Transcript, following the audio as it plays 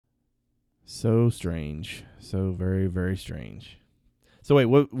So strange. So very, very strange. So wait,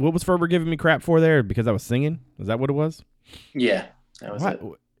 what was Ferber giving me crap for there? Because I was singing? Is that what it was? Yeah, that was it.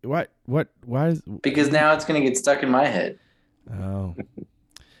 What? Why is? Because now it's gonna get stuck in my head. Oh,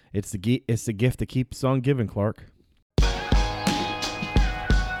 it's the gift that keeps on giving, Clark.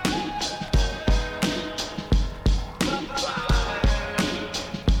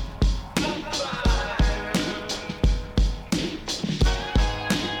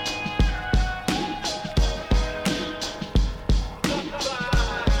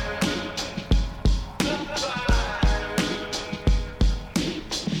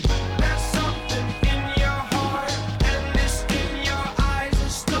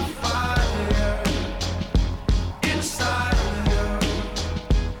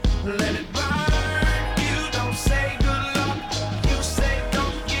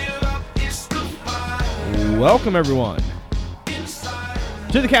 Welcome, everyone,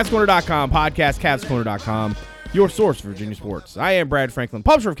 to the CavsCorner.com podcast, CavsCorner.com, your source for Virginia sports. I am Brad Franklin,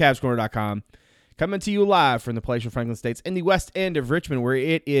 publisher of CavsCorner.com, coming to you live from the Palatial Franklin Estates in the west end of Richmond, where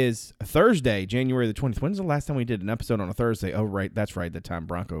it is Thursday, January the 20th. When's the last time we did an episode on a Thursday? Oh, right, that's right, the time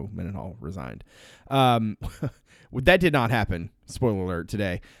Bronco Mendenhall resigned. That did not happen, spoiler alert,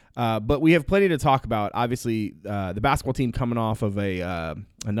 today. But we have plenty to talk about. Obviously, the basketball team coming off of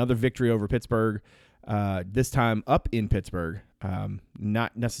another victory over Pittsburgh. This time up in Pittsburgh,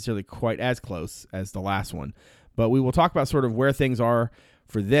 not necessarily quite as close as the last one, but we will talk about sort of where things are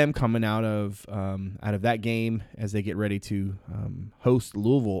for them coming out of that game as they get ready to host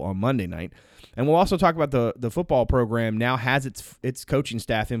Louisville on Monday night, and we'll also talk about the football program now has its coaching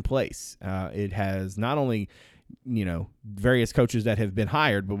staff in place. It has not only various coaches that have been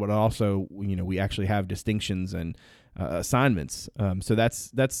hired, but what also we actually have distinctions and assignments. So that's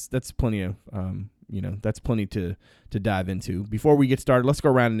plenty of that's plenty to dive into. Before we get started, let's go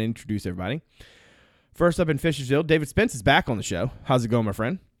around and introduce everybody. First up in Fishersville, David Spence is back on the show. How's it going, my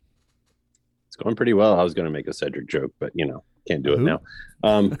friend? It's going pretty well. I was going to make a Cedric joke, but can't do it now.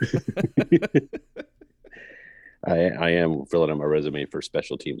 I am filling out my resume for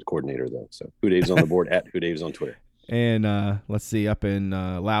special teams coordinator though. So Who Dave's on the board at Who Dave's on Twitter. And let's see, up in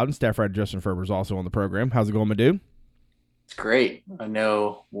Loudon, staff writer Justin Ferber is also on the program. How's it going, my dude? It's great. I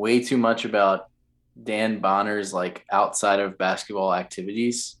know way too much about Dan Bonner's outside of basketball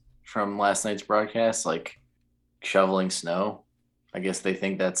activities from last night's broadcast, like shoveling snow. I guess they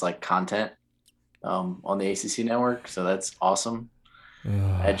think that's content on the ACC network. So that's awesome.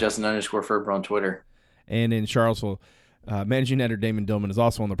 At Justin_Ferber on Twitter. And in Charlottesville, managing editor Damon Dillman is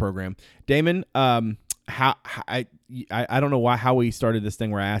also on the program. Damon, I don't know how we started this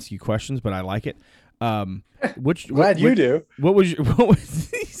thing where I ask you questions, but I like it. Glad you do. What was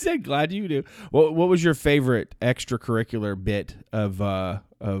he said? Glad you do. What was your favorite extracurricular bit of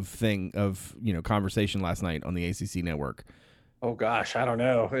conversation last night on the ACC network? Oh gosh, I don't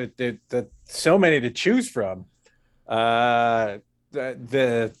know. So many to choose from. The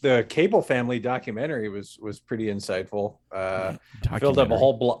Cable Family documentary was pretty insightful. Filled up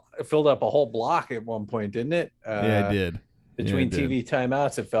a whole block at one point, didn't it? Yeah, it did. Between TV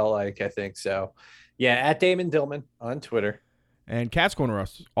timeouts, it felt like, I think so. Yeah, at Damon Dillman on Twitter. And Cavs Corner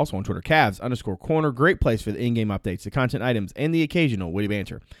also on Twitter. Cavs_Corner. Great place for the in-game updates, the content items, and the occasional witty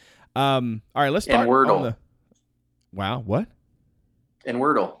banter. All right, let's start. And Wordle. Wow, what? And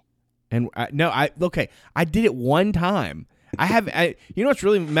Wordle. And I did it one time. What's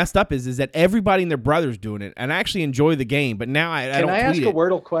really messed up is that everybody and their brother's doing it, and I actually enjoy the game. But now I don't. Can I ask a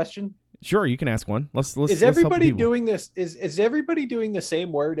Wordle question? Sure, you can ask one. Is everybody doing this? Is everybody doing the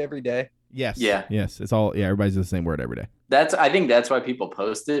same word every day? Yes. Yeah. Yes. It's all. Yeah. Everybody's the same word every day. I think that's why people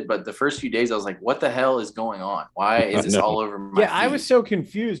post it. But the first few days, I was like, "What the hell is going on? Why is this all over my?" Yeah, feed? I was so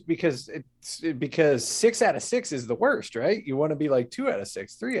confused because 6 out of 6 is the worst, right? You want to be 2 out of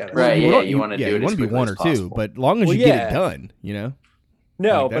 6, 3 out of 6. Right. Yeah. You want to do it. You want to be 1 or 2, but long as you get it done,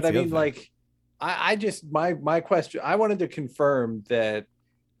 No, but I mean, I just my question. I wanted to confirm that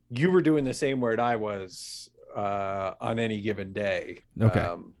you were doing the same word I was on any given day. Okay.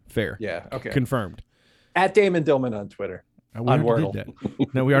 Fair. Yeah. Okay. Confirmed. At Damon Dillman on Twitter. We already did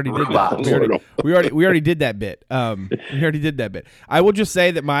that. No, we already did that. We already did that bit. We already did that bit. I will just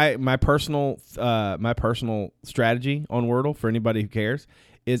say that my personal strategy on Wordle, for anybody who cares,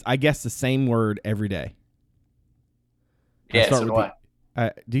 is I guess the same word every day. Yeah, so do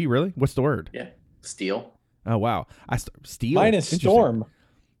I. Do you really? What's the word? Yeah, steel. Oh wow, steel. Mine is storm.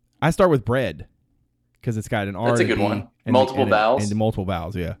 I start with bread because it's got an R. That's a good one. Multiple vowels. And multiple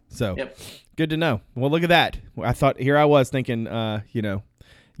vowels, yeah. So yep. Good to know. Well, look at that. I thought here I was thinking,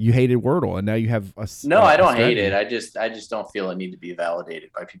 you hated Wordle, and now you have a. No, I don't hate it. I just don't feel it need to be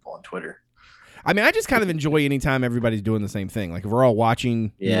validated by people on Twitter. I mean, I just kind of enjoy anytime everybody's doing the same thing. Like if we're all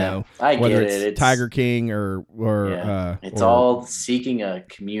watching, you know, I whether get it's Tiger King or it's all seeking a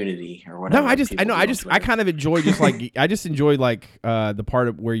community or whatever. No, I kind of enjoy just like I just enjoy like the part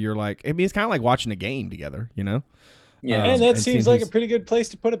of where you're like, I mean, it's kind of like watching a game together, you know? Yeah, and that seems like a pretty good place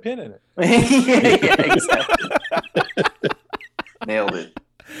to put a pin in it. Yeah, exactly. Nailed it.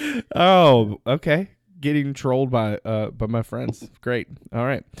 Oh, okay. Getting trolled by my friends. Great. All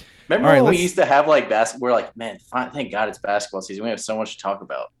right. Remember when we used to have like basketball? We're like, man, thank God it's basketball season. We have so much to talk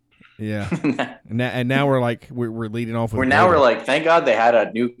about. Yeah. and now we're like we're leading off. We're like, thank God they had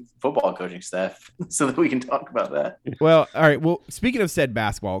a new football coaching staff so that we can talk about that. Well, all right. Well, speaking of said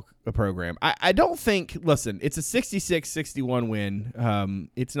basketball program, I don't think. Listen, it's a 66-61 win.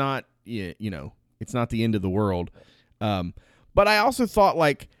 It's not it's not the end of the world. But I also thought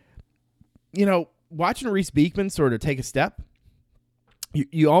like, watching Reese Beekman sort of take a step.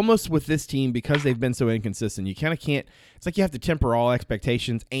 You almost with this team, because they've been so inconsistent, you kind of can't. It's like you have to temper all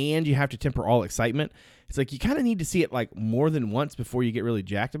expectations and you have to temper all excitement. It's like you kind of need to see it like more than once before you get really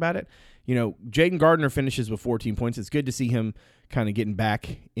jacked about it. Jaden Gardner finishes with 14 points. It's good to see him kind of getting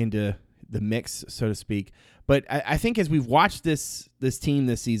back into the mix, so to speak. But I think as we've watched this team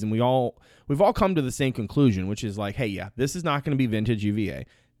this season, we've all come to the same conclusion, which is like, hey, yeah, this is not going to be vintage UVA.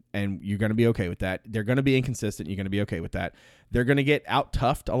 And you're going to be okay with that. They're going to be inconsistent. You're going to be okay with that. They're going to get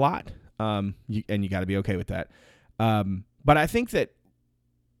out-toughed a lot, and you got to be okay with that. But I think that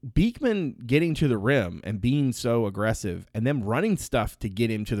Beekman getting to the rim and being so aggressive and them running stuff to get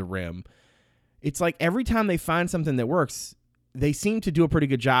him to the rim, it's like every time they find something that works, they seem to do a pretty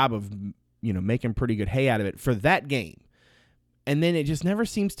good job of making pretty good hay out of it for that game. And then it just never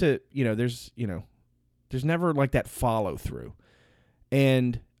seems to, there's never like that follow through.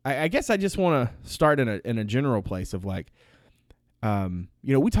 And I guess I just want to start in a general place of like,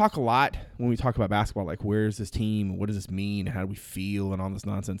 we talk a lot when we talk about basketball, like where's this team? What does this mean? How do we feel? And all this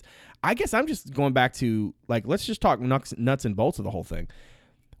nonsense. I guess I'm just going back to like, let's just talk nuts and bolts of the whole thing.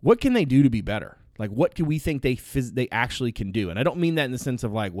 What can they do to be better? Like, what do we think they actually can do? And I don't mean that in the sense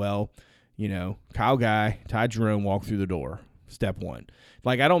of like, well, Kyle Guy, Ty Jerome walk through the door. Step one.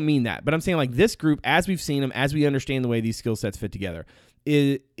 Like, I don't mean that, but I'm saying like this group, as we've seen them, as we understand the way these skill sets fit together,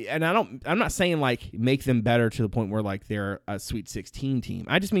 I'm not saying like make them better to the point where like they're a Sweet 16 team.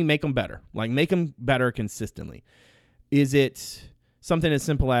 I just mean make them better, like make them better consistently. Is it something as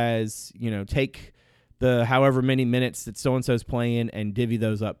simple as, take the however many minutes that so-and-so's playing and divvy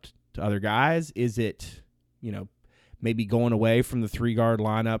those up to other guys? Is it, maybe going away from the 3-guard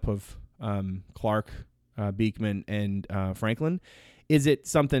lineup of Clark, Beekman, and Franklin? Is it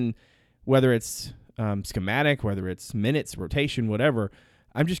something, whether it's schematic, whether it's minutes, rotation, whatever?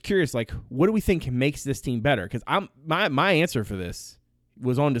 I'm just curious, like, what do we think makes this team better? Because my answer for this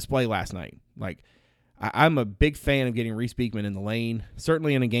was on display last night. Like, I'm a big fan of getting Reese Beekman in the lane.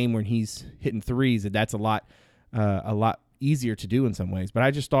 Certainly in a game when he's hitting threes, that's a lot easier to do in some ways. But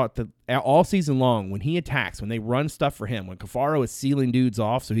I just thought that all season long, when he attacks, when they run stuff for him, when Cafaro is sealing dudes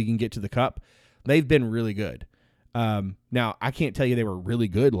off so he can get to the cup, they've been really good. Now, I can't tell you they were really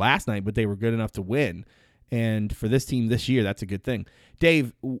good last night, but they were good enough to win. And for this team this year, that's a good thing.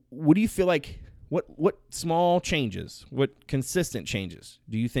 Dave, what do you feel like, what small changes, what consistent changes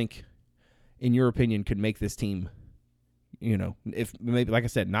do you think, in your opinion, could make this team, if maybe, like I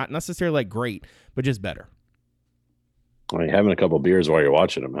said, not necessarily like great, but just better? I mean, having a couple of beers while you're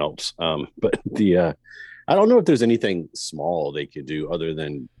watching them helps. But I don't know if there's anything small they could do other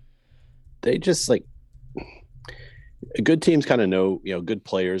than they just like good teams kind of know, good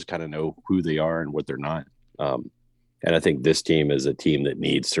players kind of know who they are and what they're not. And I think this team is a team that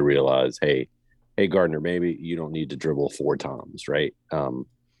needs to realize, hey, Gardner, maybe you don't need to dribble 4 times, right?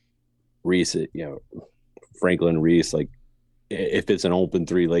 Reese, Franklin, Reese, like if it's an open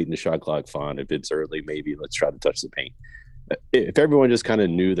 3 late in the shot clock, fine. If it's early, maybe let's try to touch the paint. If everyone just kind of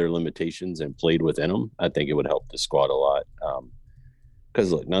knew their limitations and played within them, I think it would help the squad a lot.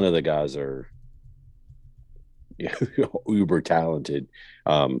 Because look, none of the guys are uber talented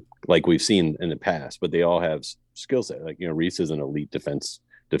like we've seen in the past, but they all have skill set. Like, Reese is an elite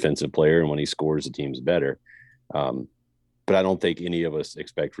defensive player, and when he scores, the team's better. But I don't think any of us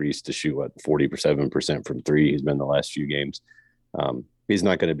expect Reese to shoot 47% from 3. He's been the last few games. He's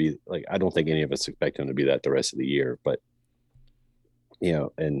not going to be like, I don't think any of us expect him to be that the rest of the year, but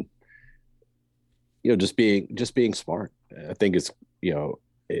just being smart. I think it's,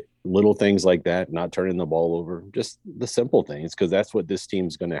 little things like that, not turning the ball over, just the simple things, because that's what this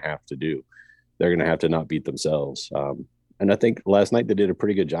team's going to have to do. They're going to have to not beat themselves. And I think last night they did a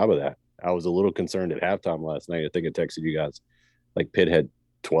pretty good job of that. I was a little concerned at halftime last night. I think I texted you guys, like Pitt had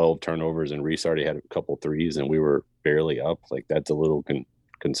 12 turnovers, and Reese already had a couple threes, and we were barely up. Like, that's a little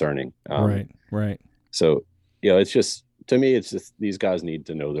concerning. Right. So, it's just, to me, it's just these guys need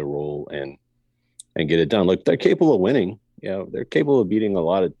to know their role and get it done. Look, they're capable of winning. They're capable of beating a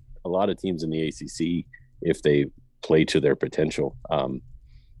lot of teams in the ACC if they play to their potential. And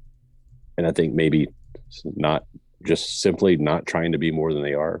I think maybe not just simply not trying to be more than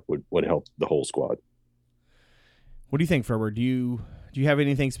they are would help the whole squad. What do you think, Ferber? Do you have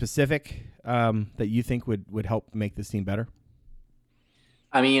anything specific that you think would help make this team better?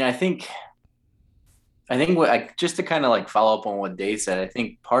 I mean, I think just to kind of like follow up on what Dave said, I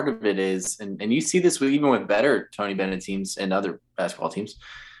think part of it is, and you see this even with better Tony Bennett teams and other basketball teams,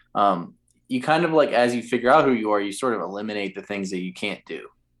 you kind of like, as you figure out who you are, you sort of eliminate the things that you can't do.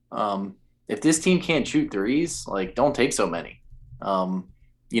 If this team can't shoot threes, like, don't take so many.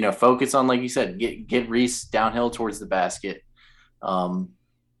 Focus on, like you said, get Reese downhill towards the basket.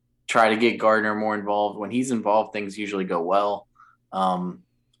 Try to get Gardner more involved. When he's involved, things usually go well.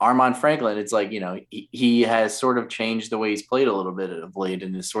 Armaan Franklin, it's like, he has sort of changed the way he's played a little bit of late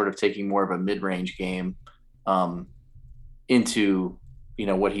and is sort of taking more of a mid-range game into,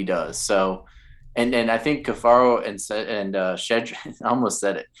 what he does. So, and I think Caffaro and Shedrick, I almost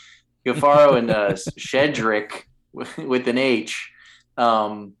said it, Caffaro and Shedrick with an H,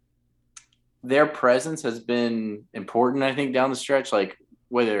 their presence has been important, I think, down the stretch, like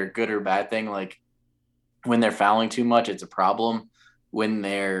whether good or bad thing, like when they're fouling too much, it's a problem. When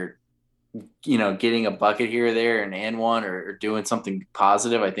they're, getting a bucket here or there and one or doing something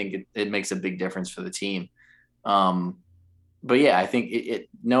positive, I think it makes a big difference for the team. But yeah, I think it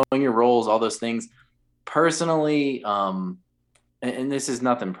knowing your roles, all those things personally, and this is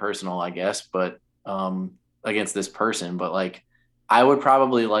nothing personal, I guess, but against this person, but like, I would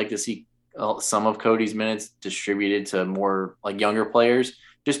probably like to see some of Cody's minutes distributed to more like younger players,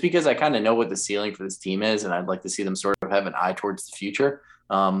 just because I kind of know what the ceiling for this team is, and I'd like to see them sort of have an eye towards the future.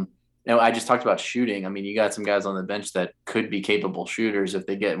 I just talked about shooting. I mean, you got some guys on the bench that could be capable shooters if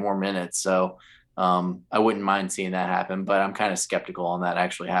they get more minutes. So I wouldn't mind seeing that happen, but I'm kind of skeptical on that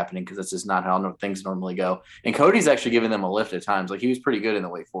actually happening because that's just not how things normally go. And Cody's actually given them a lift at times. Like, he was pretty good in the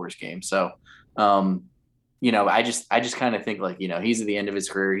Wake Forest game. So, I just kind of think like, he's at the end of his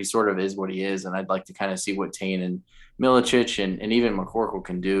career. He sort of is what he is. And I'd like to kind of see what Tane and Milicic and even McCorkle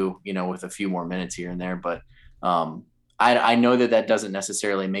can do, with a few more minutes here and there. But I know that doesn't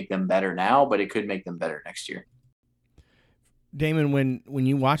necessarily make them better now, but it could make them better next year. Damon, when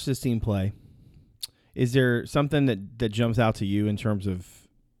you watch this team play, is there something that jumps out to you in terms of,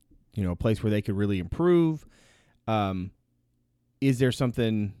 a place where they could really improve? Is there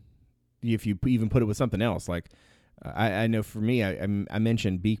something, if you even put it with something else, like I know for me, I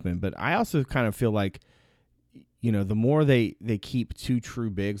mentioned Beekman, but I also kind of feel like, the more they keep two true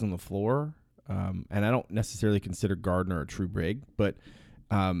bigs on the floor, and I don't necessarily consider Gardner a true big, but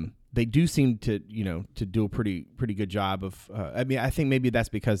they do seem to to do a pretty good job of. I think maybe that's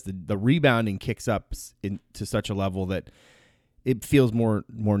because the rebounding kicks up to such a level that it feels more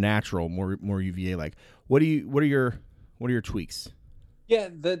natural, more UVA like. What are your tweaks? Yeah,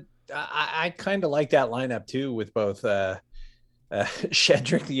 I kind of like that lineup too, with both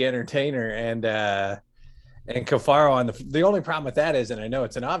Shedrick the Entertainer and Caffaro on the only problem with that is, and I know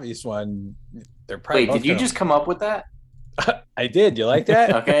it's an obvious one, they're probably. Wait, did you just come up with that? I did. You like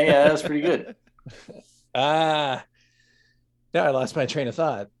that? Okay, yeah, that was pretty good. No, I lost my train of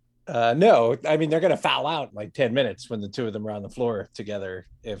thought. No, I mean, they're going to foul out in like 10 minutes when the two of them are on the floor together,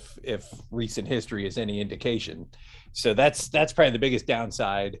 if recent history is any indication. So that's probably the biggest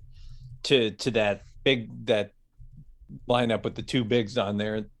downside to that lineup with the two bigs on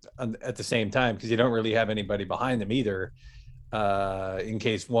there at the same time, because you don't really have anybody behind them either, in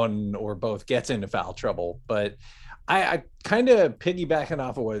case one or both gets into foul trouble. But I kind of piggybacking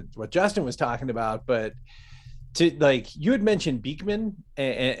off of what Justin was talking about, but to like, you had mentioned Beekman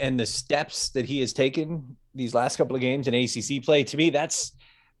and the steps that he has taken these last couple of games in ACC play. To me, that's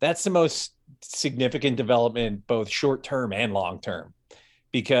the most significant development, both short-term and long-term,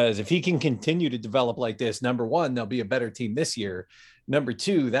 because if he can continue to develop like this, number one, they'll be a better team this year. Number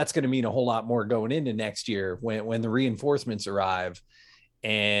two, that's going to mean a whole lot more going into next year when the reinforcements arrive.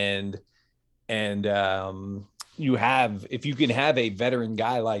 And if you can have a veteran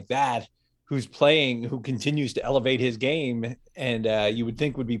guy like that who continues to elevate his game, and you would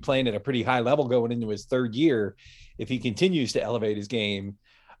think would be playing at a pretty high level going into his third year, if he continues to elevate his game.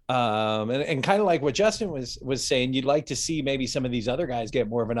 And kind of like what Justin was saying, you'd like to see maybe some of these other guys get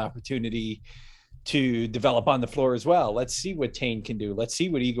more of an opportunity to develop on the floor as well. Let's see what Tane can do. Let's see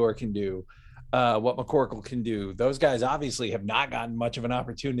what Igor can do. what McCorkle can do. Those guys obviously have not gotten much of an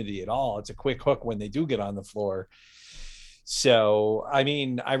opportunity at all. It's a quick hook when they do get on the floor. So, I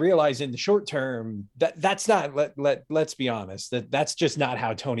mean, I realize in the short term that's not, let's be honest, that's just not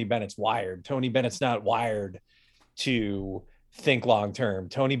how Tony Bennett's wired. Tony Bennett's not wired to think long term.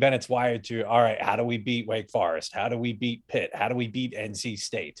 Tony Bennett's wired to, all right, how do we beat Wake Forest? How do we beat Pitt? How do we beat NC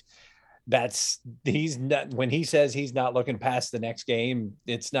State? He's not, when he says he's not looking past the next game,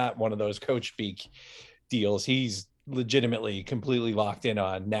 it's not one of those coach speak deals. He's legitimately completely locked in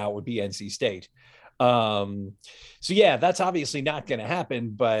on, now it would be NC State. So yeah, that's obviously not going to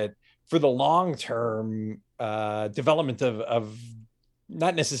happen, but for the long-term development of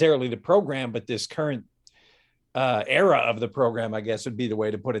not necessarily the program, but this current era of the program, I guess would be the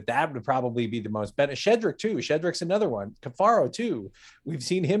way to put it. That would probably be the most beneficial. Shedrick too. Shedrick's another one. Cafaro too. We've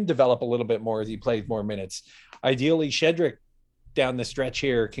seen him develop a little bit more as he plays more minutes. Ideally, Shedrick down the stretch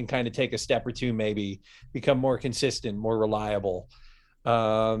here can kind of take a step or two, maybe become more consistent, more reliable.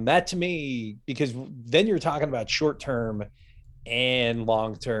 That to me, because then you're talking about short-term and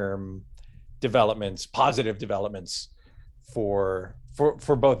long-term developments, positive developments for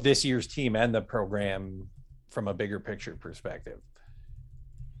both this year's team and the program from a bigger picture perspective.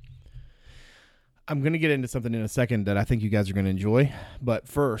 I'm going to get into something in a second that I think you guys are going to enjoy. But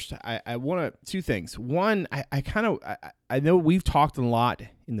first, I want to, two things. One, I know we've talked a lot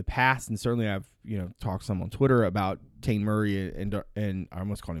in the past, and certainly I've, talked some on Twitter about Tane Murray and I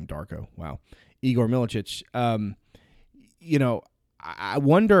almost called him Darko. Wow. Igor Milicic. I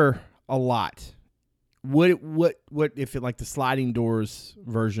wonder a lot. What if it, like the sliding doors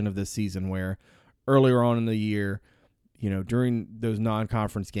version of this season, where earlier on in the year, during those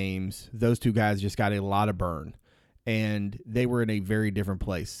non-conference games, those two guys just got a lot of burn, and they were in a very different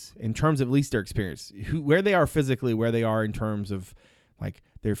place in terms of at least their experience, where they are physically, where they are in terms of like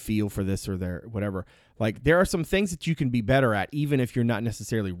their feel for this or their whatever. Like, there are some things that you can be better at, even if you're not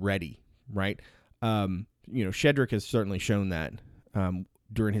necessarily ready, right? Shedrick has certainly shown that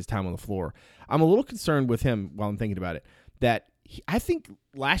during his time on the floor. I'm a little concerned with him while I'm thinking about it, that I think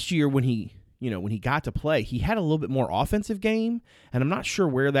last year when he got to play, he had a little bit more offensive game, and I'm not sure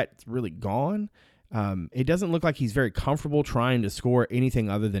where that's really gone. It doesn't look like he's very comfortable trying to score anything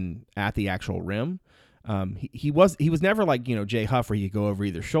other than at the actual rim. He was never like, Jay Huff, where he could go over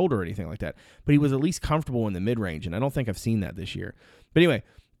either shoulder or anything like that, but he was at least comfortable in the mid-range, and I don't think I've seen that this year. But anyway,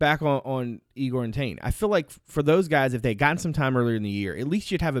 back on Igor and Tane. I feel like for those guys, if they gotten some time earlier in the year, at least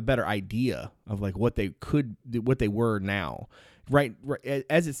you'd have a better idea of like what they were now. Right,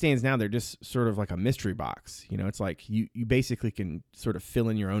 as it stands now, they're just sort of like a mystery box. It's like you basically can sort of fill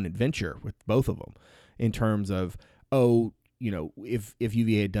in your own adventure with both of them in terms of, if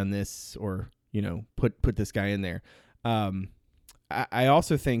UVA had done this, or put this guy in there. I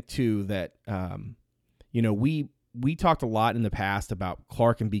also think too that we talked a lot in the past about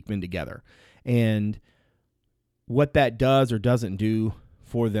Clark and Beekman together, and what that does or doesn't do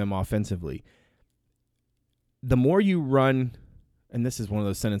for them offensively. The more you run. And this is one of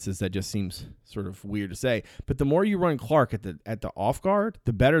those sentences that just seems sort of weird to say, but the more you run Clark at the off guard,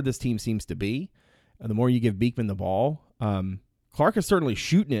 the better this team seems to be. The more you give Beekman the ball, Clark is certainly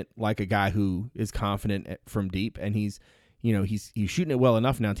shooting it like a guy who is confident from deep, and he's shooting it well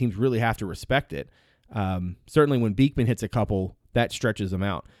enough now. Teams really have to respect it. Certainly when Beekman hits a couple, that stretches them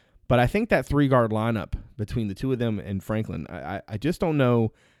out. But I think that 3-guard lineup between the two of them and Franklin, I just don't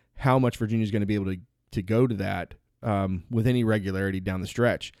know how much Virginia's going to be able to go to that with any regularity down the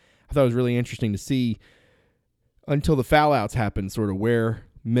stretch. I thought it was really interesting to see until the foul outs happened, sort of where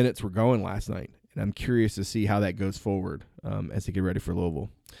minutes were going last night. And I'm curious to see how that goes forward as they get ready for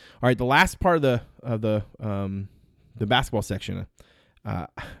Louisville. All right, the last part of the basketball section,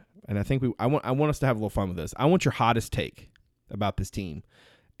 and I think I want us to have a little fun with this. I want your hottest take about this team,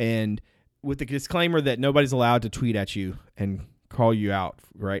 and with the disclaimer that nobody's allowed to tweet at you and call you out.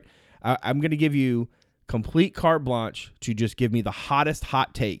 Right? I'm going to give you complete carte blanche to just give me the hottest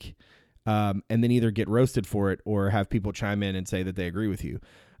hot take, and then either get roasted for it or have people chime in and say that they agree with you.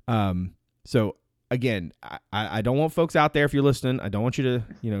 So again, I don't want folks out there, if you're listening, I don't want you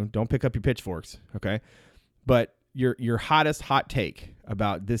to, don't pick up your pitchforks. Okay. But your hottest hot take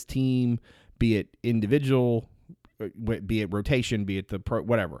about this team, be it individual, be it rotation, be it the pro,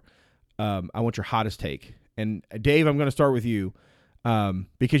 whatever. I want your hottest take. And Dave, I'm going to start with you.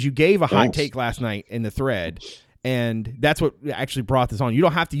 Because you gave a hot take last night in the thread, and that's what actually brought this on. You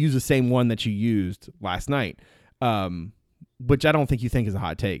don't have to use the same one that you used last night, which I don't think you think is a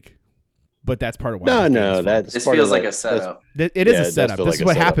hot take, but that's part of why. No, this feels like a setup. It is a setup. This is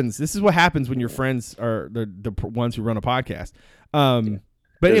what happens. This is what happens when your friends are the ones who run a podcast.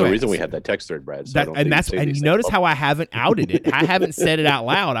 But There's anyway, a reason we have that text thread, Brad. So I don't think and say you these notice things how I haven't outed it. I haven't said it out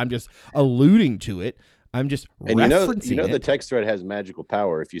loud. I'm just alluding to it. I'm just and referencing you know it. the text thread has magical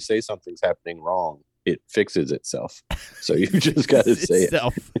power. If you say something's happening wrong, it fixes itself. So you just got to say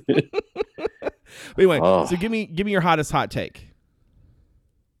it. But anyway, Oh. so give me your hottest hot take.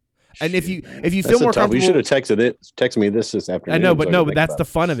 And if you That's feel more comfortable, you should have texted it. Text me this afternoon. I know, but so I no, can but think that's about the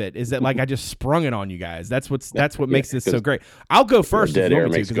it. fun of it. Is that like I just sprung it on you guys? That's what Yeah, makes this so 'cause great. I'll go first if dead you air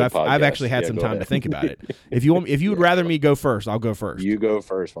want me to, makes because good I've podcast. actually had Yeah, some go time to ahead. think about it. If you would rather me go first, I'll go first. You go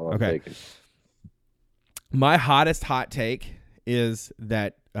first while I'm Okay. taking. My hottest hot take is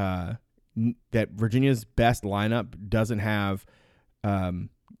that that Virginia's best lineup doesn't have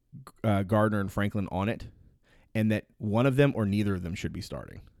Gardner and Franklin on it, and that one of them or neither of them should be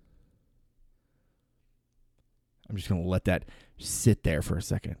starting. I'm just going to let that sit there for a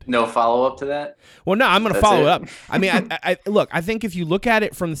second. No follow up to that. Well, no, I'm going to That's follow it? it up. I mean, I look, I think if you look at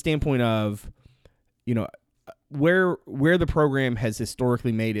it from the standpoint of, where the program has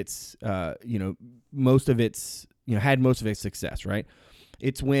historically made its, most of its, had most of its success, right?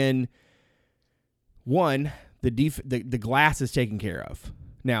 It's when, one, the glass is taken care of.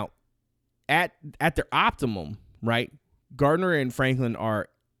 Now, at their optimum, right, Gardner and Franklin are,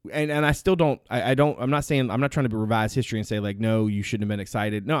 and I still don't, I'm not trying to revise history and say like, no, you shouldn't have been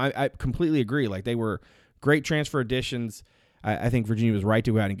excited. No, I completely agree. Like, they were great transfer additions. I think Virginia was right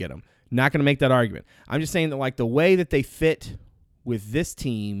to go out and get them. Not going to make that argument. I'm just saying that like the way that they fit with this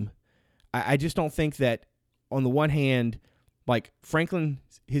team, I just don't think that on the one hand, like Franklin,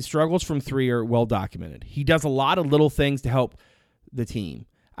 his struggles from three are well documented. He does a lot of little things to help the team.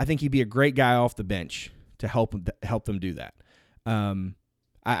 I think he'd be a great guy off the bench to help them do that.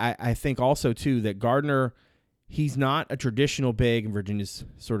 I think also too that Gardner, he's not a traditional big in Virginia's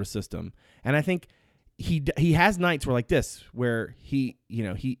sort of system, and I think he has nights where like this where he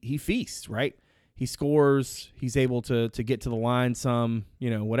feasts, right? He scores, he's able to get to the line some,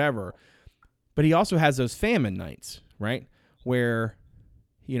 whatever. But he also has those famine nights, right? Where,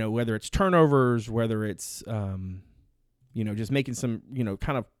 whether it's turnovers, whether it's, just making some,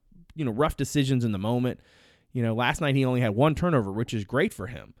 kind of, rough decisions in the moment. Last night he only had one turnover, which is great for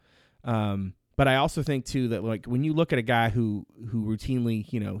him. But I also think too that like when you look at a guy who routinely,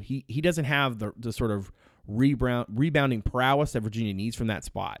 he doesn't have the sort of rebounding prowess that Virginia needs from that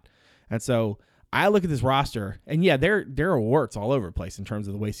spot. And so I look at this roster, and yeah, there are warts all over the place in terms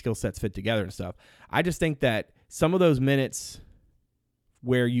of the way skill sets fit together and stuff. I just think that some of those minutes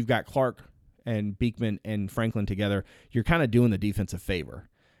where you've got Clark and Beekman and Franklin together, you're kind of doing the defensive favor.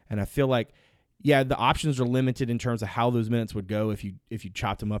 And I feel like, yeah, the options are limited in terms of how those minutes would go if you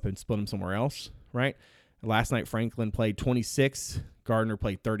chopped them up and split them somewhere else, right? Last night Franklin played 26, Gardner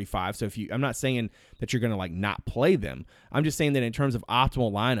played 35. So I'm not saying that you're going to like not play them. I'm just saying that in terms of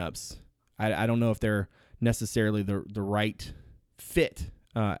optimal lineups, I don't know if they're necessarily the right fit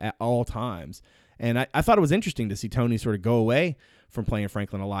at all times. And I thought it was interesting to see Tony sort of go away from playing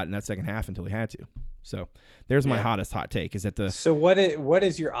Franklin a lot in that second half until he had to. So there's my hottest hot take. Is that So what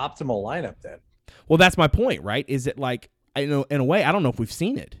is your optimal lineup then? Well, that's my point, right? Is it like, I know in a way, I don't know if we've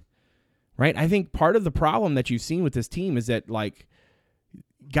seen it, right? I think part of the problem that you've seen with this team is that like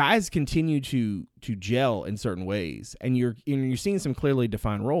guys continue to gel in certain ways, and you're seeing some clearly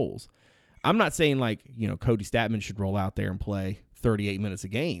defined roles. I'm not saying like, Cody Statman should roll out there and play 38 minutes a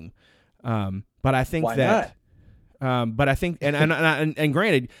game. But I think Why that, not? but I think, and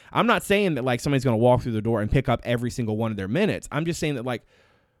granted, I'm not saying that like somebody's going to walk through the door and pick up every single one of their minutes. I'm just saying that like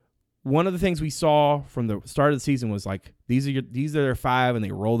one of the things we saw from the start of the season was like, these are their five, and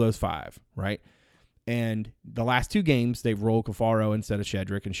they roll those five, right? And the last two games they've rolled Cafaro instead of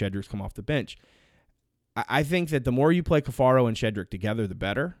Shedrick, and Shedrick's come off the bench. I think that the more you play Cafaro and Shedrick together, the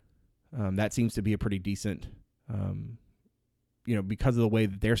better. That seems to be a pretty decent, because of the way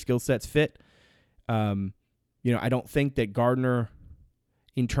that their skill sets fit. I don't think that Gardner,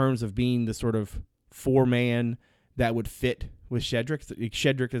 in terms of being the sort of four-man that would fit with Shedrick.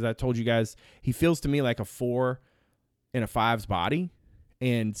 Shedrick, as I told you guys, he feels to me like a 4 in a 5's body,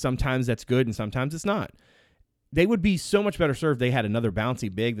 and sometimes that's good and sometimes it's not. They would be so much better served if they had another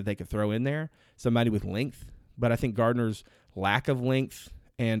bouncy big that they could throw in there, somebody with length. But I think Gardner's lack of length,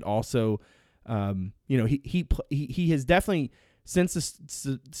 and also, he has definitely since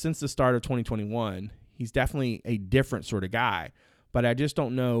the start of 2021, he's definitely a different sort of guy. But I just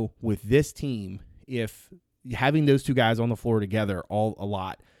don't know with this team if having those two guys on the floor together a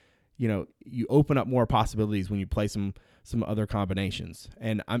lot, you open up more possibilities when you play some other combinations.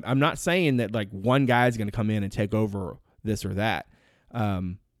 And I'm not saying that like one guy is going to come in and take over this or that.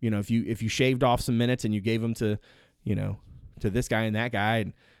 If you shaved off some minutes and you gave them to to this guy and that guy,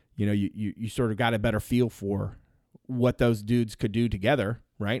 and you sort of got a better feel for what those dudes could do together,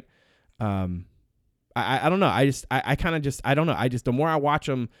 right? I don't know. I kind of just I don't know. The more I watch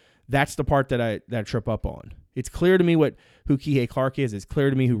them, that's the part that I trip up on. It's clear to me who Kihei Clark is. It's clear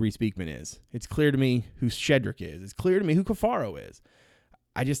to me who Reese Beekman is. It's clear to me who Shedrick is. It's clear to me who Cafaro is.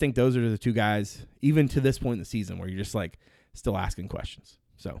 I just think those are the two guys, even to this point in the season, where you're just like still asking questions.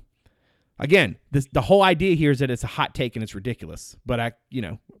 So again, the whole idea here is that it's a hot take and it's ridiculous. But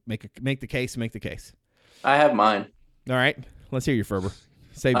make the case. I have mine. All right, let's hear you, Ferber.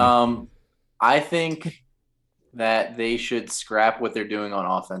 Save me. I think that they should scrap what they're doing on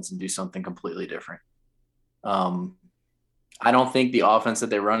offense and do something completely different. I don't think the offense that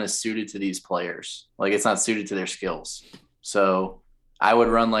they run is suited to these players. Like, it's not suited to their skills. So I would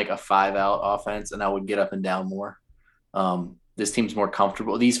run like a 5-out offense, and I would get up and down more. This team's more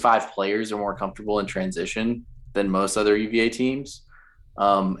comfortable. These 5 players are more comfortable in transition than most other UVA teams.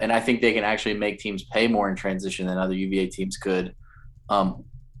 And I think they can actually make teams pay more in transition than other UVA teams could.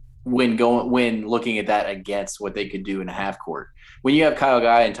 When looking at that against what they could do in a half court. When you have Kyle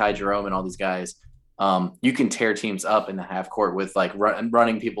Guy and Ty Jerome and all these guys, you can tear teams up in the half court with like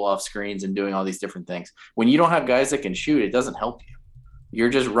running people off screens and doing all these different things. When you don't have guys that can shoot, it doesn't help you. You're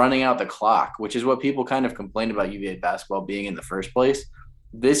just running out the clock, which is what people kind of complained about UVA basketball being in the first place.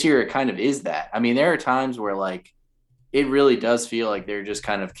 This year, it kind of is that. I mean, there are times where like it really does feel like they're just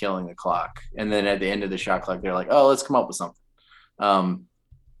kind of killing the clock. And then at the end of the shot clock, they're like, oh, let's come up with something.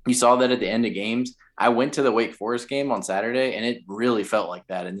 You saw that at the end of games. I went to the Wake Forest game on Saturday, and it really felt like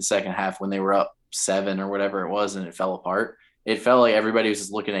that in the second half when they were up 7 or whatever it was, and it fell apart. It felt like everybody was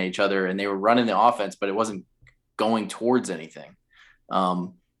just looking at each other, and they were running the offense, but it wasn't going towards anything.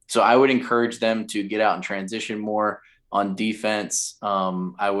 So I would encourage them to get out and transition more on defense.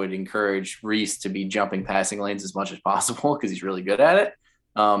 I would encourage Reese to be jumping passing lanes as much as possible because he's really good at it.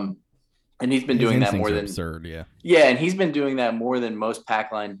 And he's been doing that more than absurd, yeah. Yeah, and he's been doing that more than most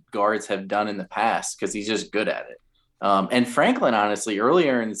pack line guards have done in the past because he's just good at it. And Franklin, honestly,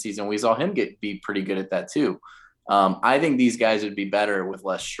 earlier in the season, we saw him be pretty good at that too. I think these guys would be better with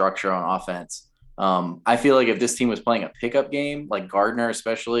less structure on offense. I feel like if this team was playing a pickup game, like Gardner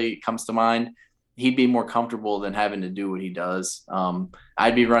especially comes to mind, he'd be more comfortable than having to do what he does.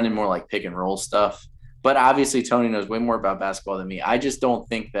 I'd be running more like pick and roll stuff. But obviously Tony knows way more about basketball than me. I just don't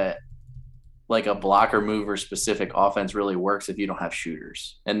think that like a blocker mover specific offense really works if you don't have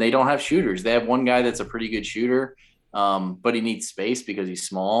shooters. And they don't have shooters. They have one guy that's a pretty good shooter, but he needs space because he's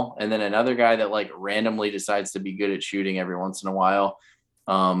small. And then another guy that like randomly decides to be good at shooting every once in a while.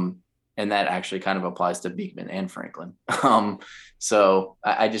 And that actually kind of applies to Beekman and Franklin. So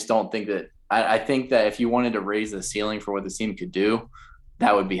I just don't think that I think that if you wanted to raise the ceiling for what the team could do,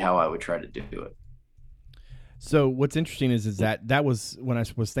 that would be how I would try to do it. So what's interesting is that was when I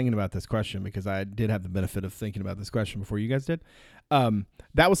was thinking about this question, because I did have the benefit of thinking about this question before you guys did.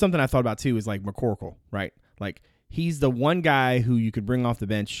 That was something I thought about too, is like McCorkle, right? Like he's the one guy who you could bring off the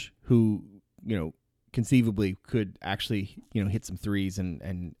bench who, conceivably could actually, hit some threes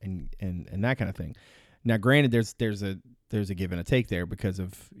and that kind of thing. Now, granted, there's a give and a take there because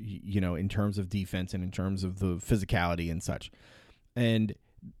of, in terms of defense and in terms of the physicality and such. And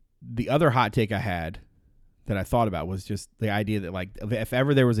the other hot take I had that I thought about was just the idea that like if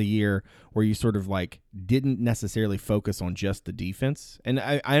ever there was a year where you sort of like didn't necessarily focus on just the defense, and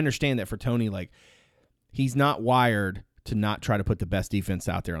I understand that for Tony, like he's not wired to not try to put the best defense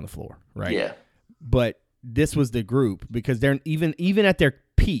out there on the floor, right? Yeah. But this was the group because they're even at their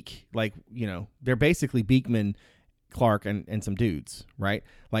peak, like they're basically Beekman, Clark, and some dudes, right?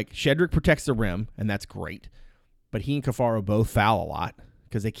 Like Shedrick protects the rim, and that's great, but he and Cafaro both foul a lot.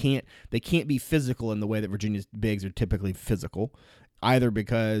 Because they can't be physical in the way that Virginia's bigs are typically physical, either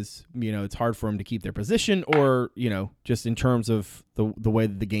because it's hard for them to keep their position, or just in terms of the way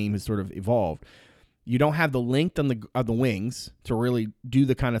that the game has sort of evolved. You don't have the length of the wings to really do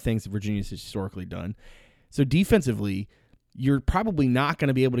the kind of things that Virginia's historically done. So defensively, you're probably not going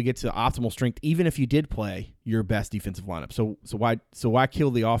to be able to get to optimal strength, even if you did play your best defensive lineup. So why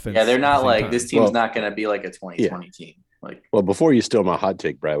kill the offense? Yeah, they're not like time? This team's not going to be like a 2020 team. Well, before you steal my hot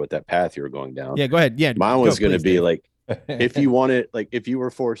take, Brad, with that path you were going down. Yeah, go ahead. Yeah, mine was going to be like, if you wanted, like, if you were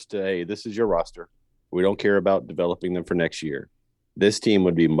forced to, hey, this is your roster, we don't care about developing them for next year. This team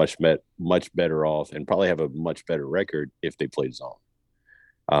would be much better off and probably have a much better record if they played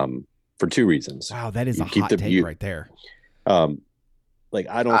zone. For 2 reasons. Wow, that is a hot take right there. Like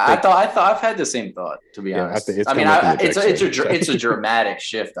I don't. I thought I've had the same thought, to be honest. It's a dramatic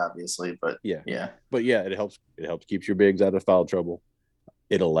shift, obviously, but yeah. But yeah, it helps keep your bigs out of foul trouble.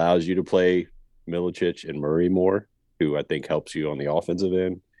 It allows you to play Milicic and Murray more who I think helps you on the offensive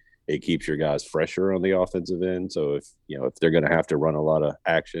end. It keeps your guys fresher on the offensive end. So if they're going to have to run a lot of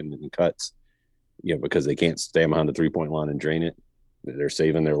action and cuts, because they can't stand behind the 3-point line and drain it, they're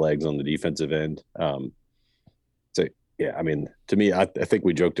saving their legs on the defensive end. So yeah, I mean, to me, I think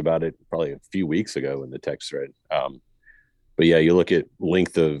we joked about it probably a few weeks ago in the text thread. But yeah, you look at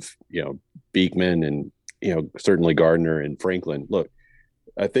length of, Beekman and, certainly Gardner and Franklin. Look,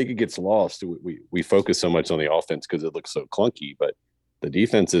 I think it gets lost. We focus so much on the offense because it looks so clunky, but the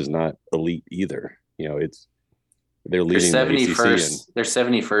defense is not elite either. They're leading the ACC. They're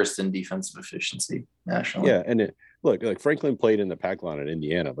 71st in defensive efficiency nationally. Yeah, and look, Franklin played in the pack line at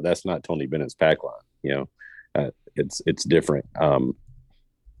Indiana, but that's not Tony Bennett's pack line. It's different.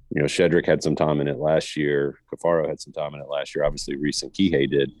 Shedrick had some time in it last year. Cafaro had some time in it last year. Obviously, Reese and Kihei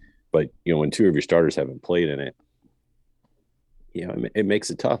did. But, when two of your starters haven't played in it, it makes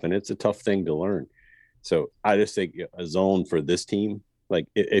it tough, and it's a tough thing to learn. So I just think a zone for this team, like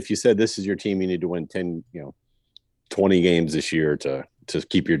if you said this is your team, you need to win 10, 20 games this year to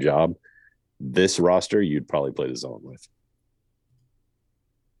keep your job, this roster, you'd probably play the zone with.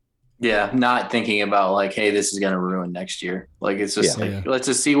 Yeah, not thinking about like, hey, this is going to ruin next year. Like it's just let's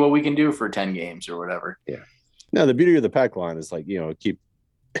just see what we can do for 10 games or whatever. Yeah. No, the beauty of the pack line is like,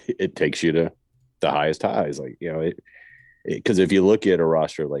 it takes you to the highest highs. Like, because if you look at a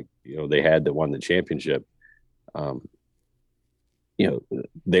roster like, they had that won the championship,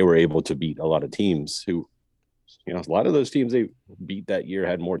 they were able to beat a lot of teams who, a lot of those teams they beat that year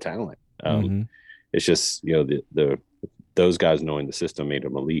had more talent. It's just, those guys knowing the system made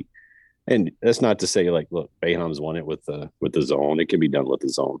them elite. And that's not to say like, look, Boeheim's won it with the zone. It can be done with the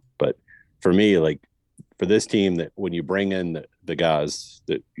zone. But for me, like for this team, that when you bring in the guys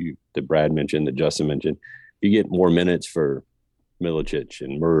that Brad mentioned, that Justin mentioned, you get more minutes for Milicic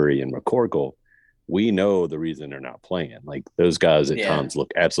and Murray and McCorkle. We know the reason they're not playing. Like those guys at times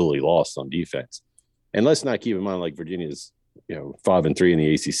look absolutely lost on defense. And let's not keep in mind like Virginia's 5-3 in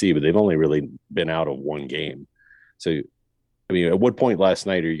the ACC, but they've only really been out of one game. So I mean, at what point last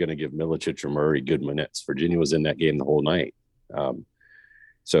night are you going to give Milicic or Murray good minutes? Virginia was in that game the whole night.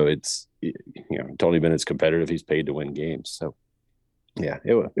 So it's, Tony Bennett's competitive. He's paid to win games. So, yeah,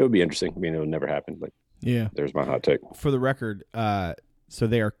 it would be interesting. I mean, it would never happen, but yeah, there's my hot take. For the record, so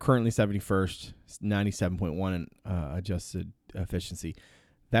they are currently 71st, 97.1 in adjusted efficiency.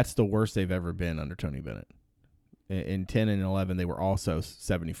 That's the worst they've ever been under Tony Bennett. In 10 and 11, they were also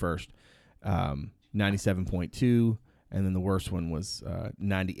 71st, 97.2. And then the worst one was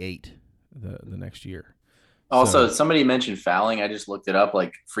 98 the next year. Also, somebody mentioned fouling. I just looked it up,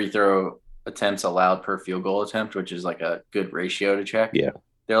 like free throw attempts allowed per field goal attempt, which is like a good ratio to check. Yeah.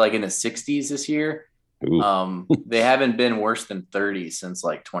 They're like in the 60s this year. They haven't been worse than 30 since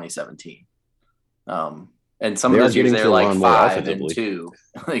like 2017. And some of those years they're like 5 and 2.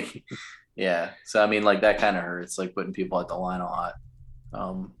 Like, yeah. So, I mean, like that kind of hurts, like putting people at the line a lot.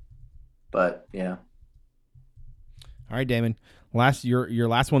 But, yeah. All right, Damon. Your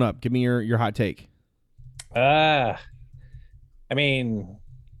last one up. Give me your hot take. I mean,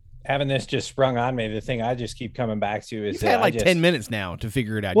 having this just sprung on me, the thing I just keep coming back to is you've had like 10 minutes now to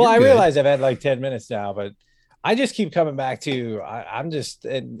figure it out. Well, I realize I've had like 10 minutes now, but I just keep coming back to I'm just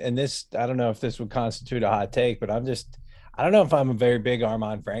and this, I don't know if this would constitute a hot take, but I don't know if I'm a very big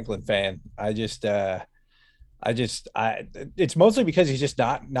Armaan Franklin fan. It's mostly because he's just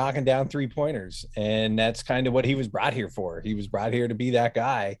not knocking down 3-pointers. And that's kind of what he was brought here for. He was brought here to be that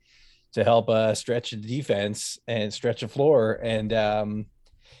guy to help stretch the defense and stretch the floor. And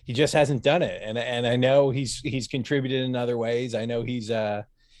he just hasn't done it. And I know he's contributed in other ways. I know he's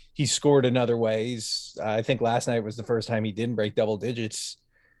scored in other ways. I think last night was the first time he didn't break double digits,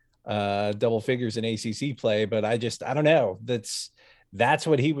 double figures in ACC play. But I don't know. That's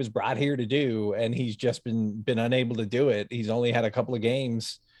what he was brought here to do, and he's just been unable to do it. He's only had a couple of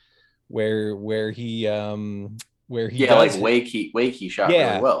games where he like Wakey shot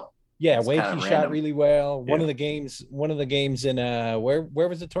really well. Yeah, Wakey shot really well. One of the games in where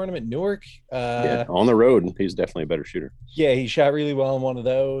was the tournament? Newark. On the road, he's definitely a better shooter. Yeah, he shot really well in one of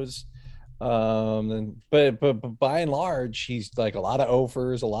those. But by and large, he's like a lot of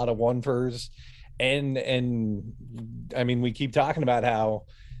 0-fers, a lot of 1-fers. And I mean, we keep talking about how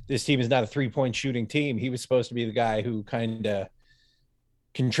this team is not a 3-point shooting team. He was supposed to be the guy who kind of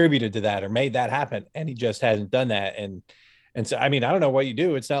contributed to that or made that happen, and he just hasn't done that. And so, I mean, I don't know what you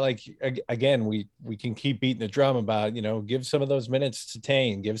do. It's not like, again, we can keep beating the drum about, give some of those minutes to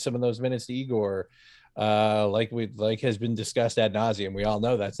Tane, give some of those minutes to Igor, like has been discussed ad nauseum. We all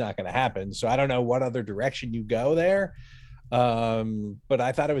know that's not going to happen. So I don't know what other direction you go there. But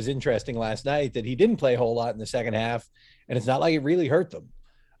I thought it was interesting last night that he didn't play a whole lot in the second half, and it's not like it really hurt them.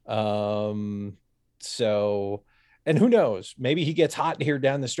 So, and who knows, maybe he gets hot here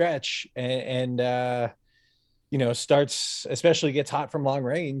down the stretch and starts, especially gets hot from long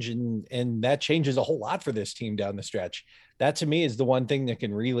range, and that changes a whole lot for this team down the stretch. That to me is the one thing that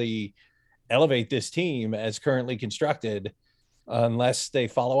can really elevate this team as currently constructed, unless they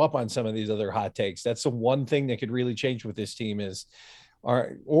follow up on some of these other hot takes. That's the one thing that could really change with this team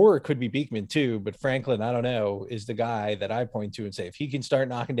or it could be Beekman too, but Franklin, I don't know, is the guy that I point to and say, if he can start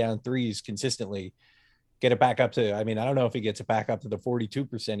knocking down threes consistently, get it back up to, I don't know if he gets it back up to the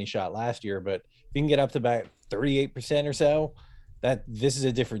 42% he shot last year, but if he can get up to about 38% or so, that this is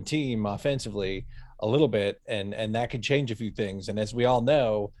a different team offensively a little bit. And that could change a few things. And as we all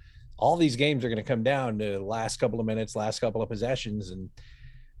know, all these games are going to come down to the last couple of minutes, last couple of possessions. And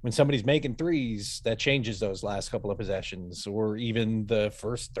when somebody's making threes, that changes those last couple of possessions, or even the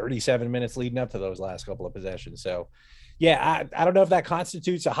first 37 minutes leading up to those last couple of possessions. So yeah, I don't know if that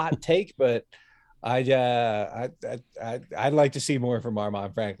constitutes a hot take, but I'd like to see more from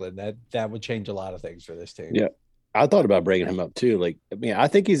Armaan Franklin. That would change a lot of things for this team. Yeah. I thought about bringing him up too. I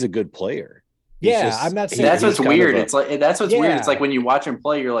think he's a good player. I'm not saying that's what's weird. It's like, that's what's weird. It's like when you watch him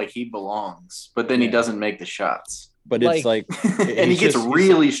play, you're like, he belongs, but then he doesn't make the shots. But it's like and he gets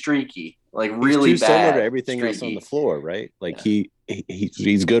really streaky, like really he's too bad. Similar to everything else on the floor, right? Like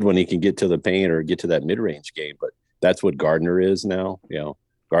he's good when he can get to the paint or get to that mid-range game, but that's what Gardner is now.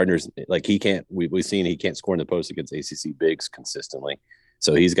 Gardner's like, he can't. We've seen he can't score in the post against ACC bigs consistently,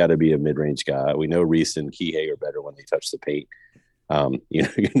 so he's got to be a mid-range guy. We know Reese and Kihei are better when they touch the paint.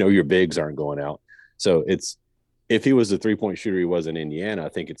 Your bigs aren't going out. So if he was a 3-point shooter he was in Indiana, I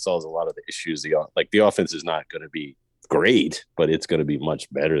think it solves a lot of the issues. The offense is not going to be great, but it's going to be much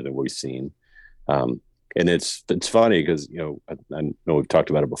better than we've seen. And it's funny because, I know we've talked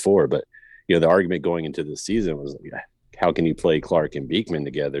about it before, but, the argument going into the season was, how can you play Clark and Beekman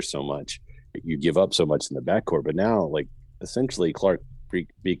together so much? You give up so much in the backcourt. But now, essentially Clark,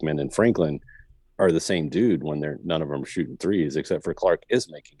 Beekman, and Franklin are the same dude when none of them are shooting threes, except for Clark is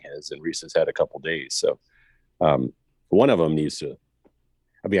making his, and Reese has had a couple days. So one of them needs to,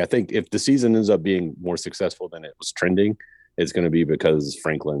 I think if the season ends up being more successful than it was trending, it's going to be because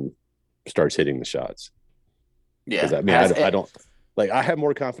Franklin starts hitting the shots. Yeah. I don't I have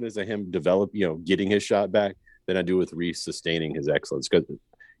more confidence in him getting his shot back than I do with Reese sustaining his excellence. Because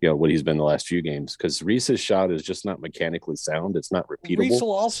what he's been the last few games, because Reese's shot is just not mechanically sound. It's not repeatable. Reese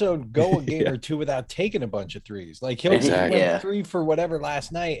will also go a game or two without taking a bunch of threes. Like he'll take 3 for whatever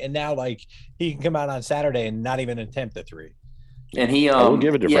last night, and now he can come out on Saturday and not even attempt a 3. And he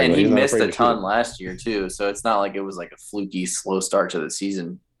missed a ton last year too. So it's not like it was like a fluky slow start to the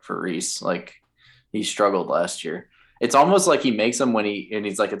season for Reese. Like he struggled last year. It's almost like he makes them when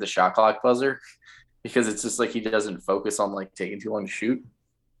he's like at the shot clock buzzer, because it's just like he doesn't focus on like taking too long to shoot.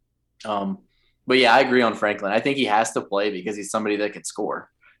 But yeah, I agree on Franklin. I think he has to play because he's somebody that can score,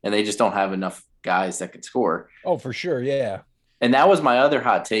 and they just don't have enough guys that can score. Oh, for sure. Yeah. And that was my other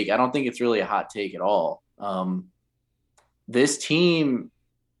hot take. I don't think it's really a hot take at all. This team,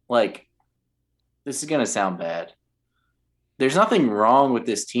 this is going to sound bad. There's nothing wrong with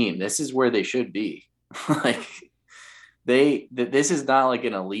this team. This is where they should be. This is not like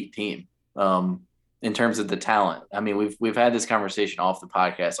an elite team. In terms of the talent. We've had this conversation off the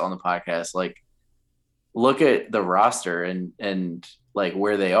podcast, on the podcast. Look at the roster and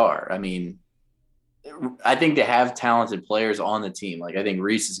where they are. I think they have talented players on the team. I think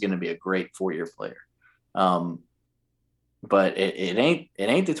Reese is going to be a great 4-year player. But it ain't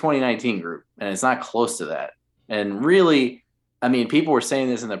the 2019 group, and it's not close to that. And really, people were saying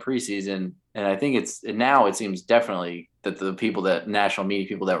this in the preseason, and I think it seems definitely that the national media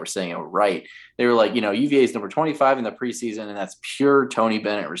people that were saying it were right. They were like, UVA is number 25 in the preseason, and that's pure Tony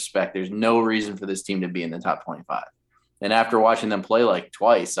Bennett respect. There's no reason for this team to be in the top 25. And after watching them play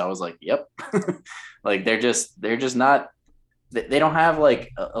twice, I was like, yep. They're just not, they don't have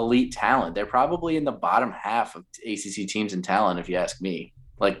elite talent. They're probably in the bottom half of ACC teams in talent, if you ask me,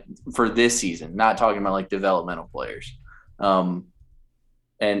 for this season, not talking about developmental players.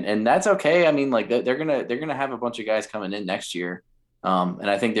 And that's okay. They're gonna have a bunch of guys coming in next year, and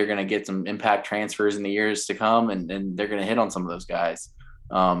I think they're gonna get some impact transfers in the years to come, and they're gonna hit on some of those guys,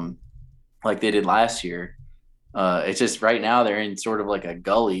 like they did last year. It's just right now they're in sort of a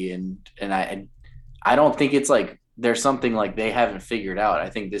gully, and I don't think it's there's something they haven't figured out. I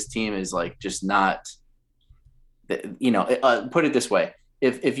think this team is just not. Put it this way.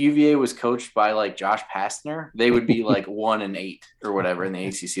 If UVA was coached by Josh Pastner, they would be 1-8 or whatever in the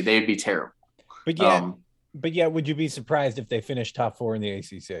ACC. They would be terrible. But yeah, But yeah, would you be surprised if they finish top 4 in the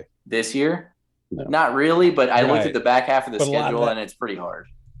ACC This year? No. Not really, but I looked Right. at the back half of the But a lot of schedule, that- and it's pretty hard.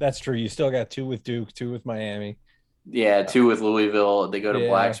 That's true. You still got 2 with Duke, 2 with Miami. Yeah, 2 with Louisville. They go to Yeah.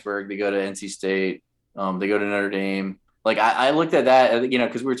 Blacksburg. They go to NC State. They go to Notre Dame. Like I looked at that,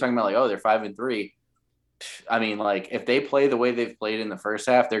 because we were talking about like, oh, they're 5-3. I mean, like if they play the way they've played in the first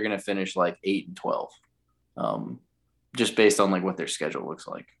half, they're going to finish like 8-12, just based on like what their schedule looks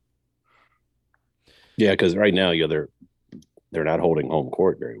like. Yeah, because right now, they're not holding home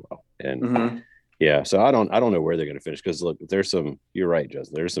court very well, and Mm-hmm. yeah, so I don't know where they're going to finish because look, you're right,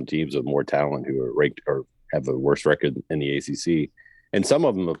 Justin. There's some teams with more talent who are ranked or have the worst record in the ACC, and some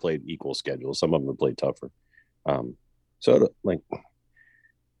of them have played equal schedules. Some of them have played tougher.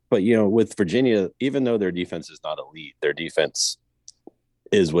 But with Virginia, even though their defense is not elite, their defense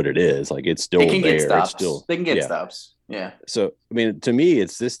is what it is. Like it's still They can there. get stops. It's still They can get yeah. stops. Yeah. So I mean, to me,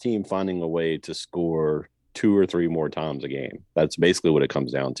 it's this team finding a way to score 2 or 3 more times a game. That's basically what it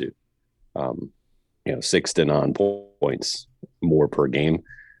comes down to. 6 to 9 points more per game.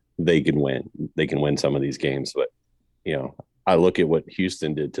 They can win. They can win some of these games, but I look at what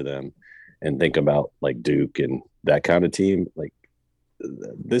Houston did to them and think about like Duke and that kind of team. Like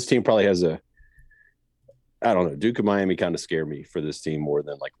this team probably has I don't know. Duke and Miami kind of scare me for this team more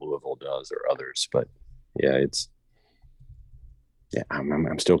than like Louisville does or others. But yeah,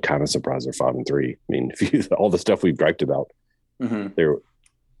 I'm still kind of surprised they're 5-3. I mean, all the stuff we've griped about, Mm-hmm.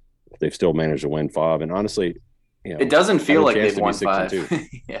 they've still managed to win 5. And honestly, it doesn't feel like they've won 5. 6-2.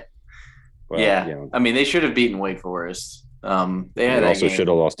 Yeah. Well, yeah. I mean, they should have beaten Wake Forest. They also should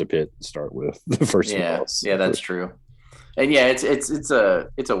have lost to Pitt to start with the first loss. Yeah, that's true. And yeah, it's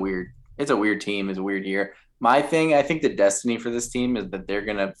a weird team. It's a weird year. My thing, I think the destiny for this team is that they're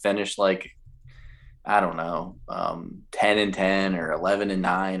gonna finish like, I don't know, 10-10 or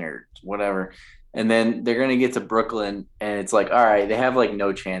 11-9 or whatever, and then they're gonna get to Brooklyn, and it's like, all right, they have like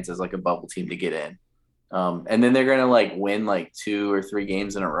no chance as like a bubble team to get in, and then they're gonna like win like 2 or 3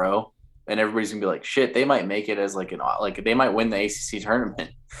 games in a row. And everybody's gonna be like, "Shit, they might make it as like they might win the ACC tournament,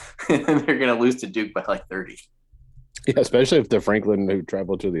 and they're gonna lose to Duke by like 30." Yeah, especially if the Franklin who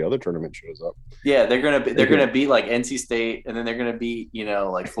traveled to the other tournament shows up. Yeah, they're gonna beat like NC State, and then they're gonna beat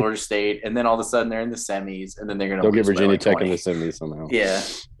like Florida State, and then all of a sudden they're in the semis, and then they'll get Virginia like Tech 20. in the semis somehow. Yeah.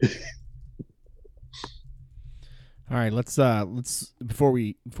 All right, let's before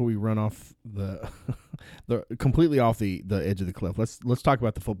we run off the completely off the edge of the cliff. Let's talk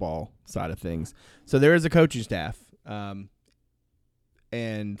about the football side of things. So there is a coaching staff, and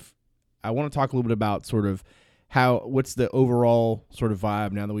I want to talk a little bit about sort of what's the overall sort of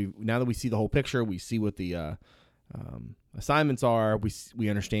vibe now that we see the whole picture. We see what the assignments are. We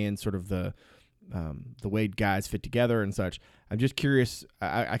understand sort of the way guys fit together and such. I'm just curious.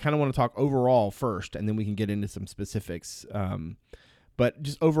 I kind of want to talk overall first, and then we can get into some specifics. But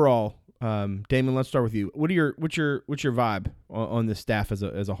just overall, Damon, let's start with you. What's your vibe on the staff as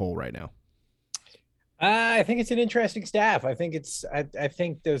a whole right now? I think it's an interesting staff. I think I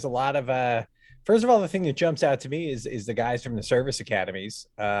think there's a lot of first of all, the thing that jumps out to me is the guys from the service academies,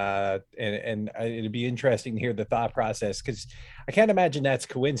 and it'd be interesting to hear the thought process because I can't imagine that's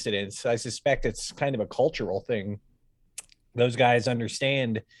coincidence. I suspect it's kind of a cultural thing. Those guys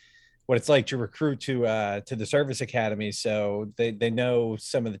understand what it's like to recruit to the service academy, so they know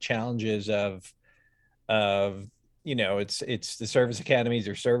some of the challenges of it's the service academies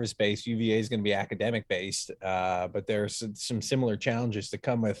are service based. UVA is going to be academic based, but there's some similar challenges that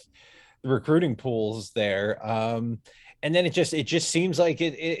come with the recruiting pools there. And then it just seems like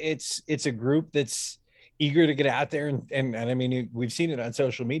it's a group that's eager to get out there and I mean, we've seen it on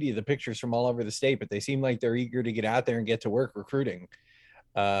social media, the pictures from all over the state, but they seem like they're eager to get out there and get to work recruiting.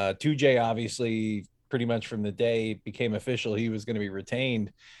 2J obviously pretty much from the day it became official he was going to be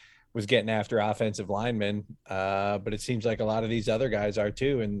retained was getting after offensive linemen. But it seems like a lot of these other guys are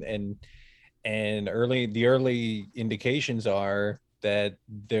too. And early indications are that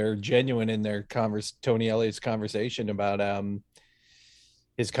they're genuine in their Tony Elliott's conversation about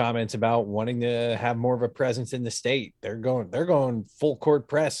his comments about wanting to have more of a presence in the state. They're going full court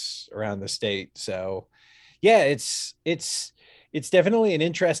press around the state. So yeah, it's definitely an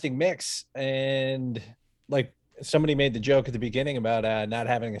interesting mix. And like somebody made the joke at the beginning about not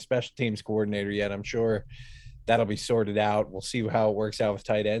having a special teams coordinator yet. I'm sure that'll be sorted out. We'll see how it works out with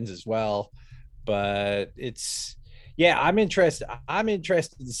tight ends as well. But I'm interested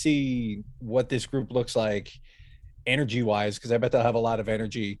to see what this group looks like energy wise, because I bet they'll have a lot of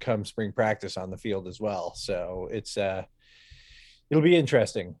energy come spring practice on the field as well. So it'll be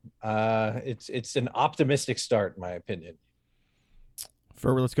interesting. It's an optimistic start in my opinion.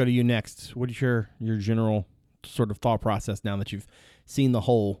 Ferber, let's go to you next. What is your general sort of thought process now that you've seen the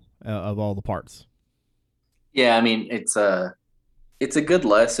whole of all the parts? Yeah, I mean, it's a good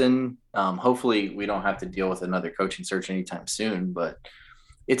lesson. Hopefully we don't have to deal with another coaching search anytime soon, but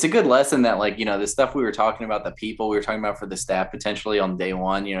it's a good lesson that, like, the stuff we were talking about, the people we were talking about for the staff potentially on day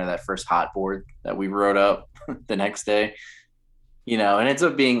one, that first hot board that we wrote up the next day, and it ends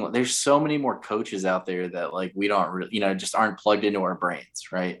up being, there's so many more coaches out there that, like, we don't really, just aren't plugged into our brains.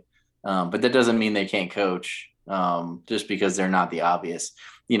 Right. But that doesn't mean they can't coach just because they're not the obvious,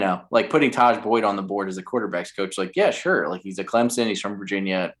 like putting Taj Boyd on the board as a quarterback's coach. Like, yeah, sure. Like, he's a Clemson, he's from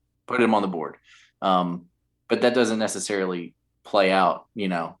Virginia, put him on the board. But that doesn't necessarily play out,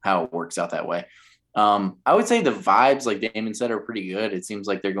 how it works out that way. I would say the vibes, like Damon said, are pretty good. It seems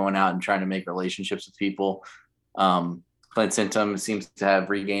like they're going out and trying to make relationships with people. Clint Sintum seems to have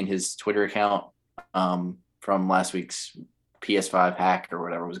regained his Twitter account from last week's PS5 hack or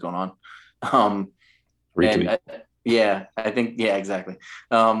whatever was going on. I think, exactly.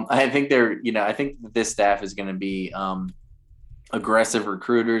 I think I think this staff is going to be aggressive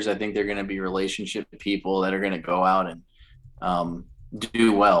recruiters. I think they're going to be relationship people that are going to go out and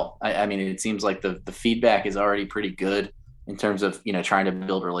do well. I mean, it seems like the feedback is already pretty good in terms of, trying to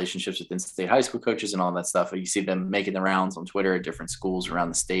build relationships with in-state high school coaches and all that stuff. You see them making the rounds on Twitter at different schools around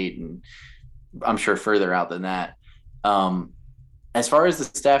the state, and I'm sure further out than that. As far as the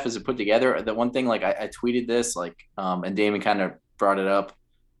staff is put together, the one thing, like I tweeted this, like, and Damon kind of brought it up.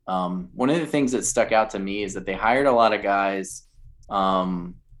 One of the things that stuck out to me is that they hired a lot of guys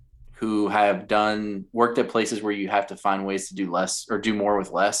who have worked at places where you have to find ways to do less or do more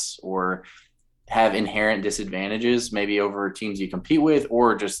with less, or have inherent disadvantages, maybe over teams you compete with,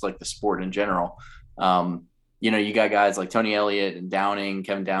 or just like the sport in general. You got guys like Tony Elliott and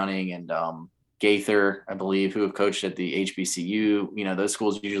Kevin Downing, and Gaither, I believe, who have coached at the HBCU. Those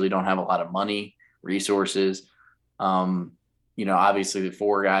schools usually don't have a lot of money, resources. Obviously the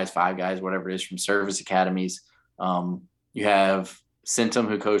 4 guys, 5 guys, whatever it is, from service academies. You have Sintum,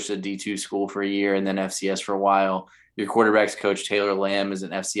 who coached at D2 school for a year and then FCS for a while. Your quarterback's coach, Taylor Lamb, is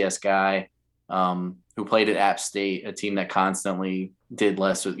an FCS guy who played at App State, a team that constantly did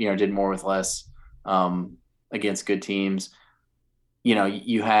more with less against good teams.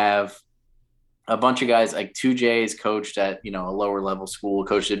 You have a bunch of guys like 2J's coached at, a lower level school,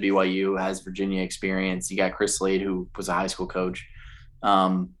 coached at BYU, has Virginia experience. You got Chris Slade, who was a high school coach.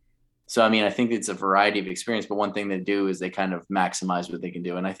 So, I mean, I think it's a variety of experience, but one thing they do is they kind of maximize what they can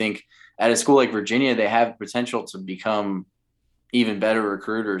do. And I think at a school like Virginia, they have potential to become even better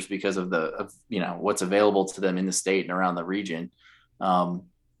recruiters because of what's available to them in the state and around the region.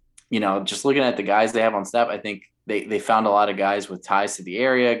 Just looking at the guys they have on staff, I think they found a lot of guys with ties to the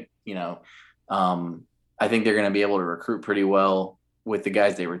area. I think they're going to be able to recruit pretty well with the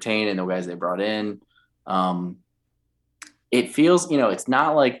guys they retain and the guys they brought in. It feels, it's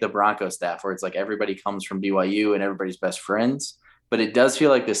not like the Broncos staff where it's like everybody comes from BYU and everybody's best friends, but it does feel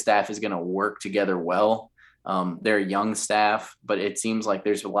like the staff is going to work together well. They're a young staff, but it seems like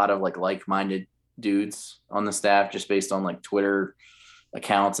there's a lot of like-minded dudes on the staff just based on like Twitter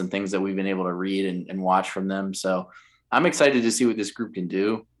accounts and things that we've been able to read and watch from them. So I'm excited to see what this group can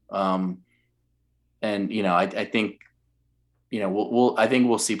do. I think,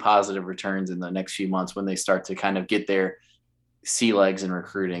 we'll see positive returns in the next few months when they start to kind of get their sea legs in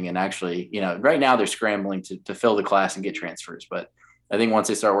recruiting. And actually, right now they're scrambling to fill the class and get transfers. But I think once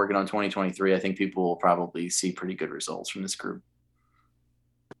they start working on 2023, I think people will probably see pretty good results from this group.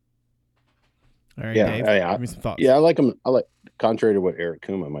 All right, Dave, give me some thoughts. Yeah, I like them. Contrary to what Eric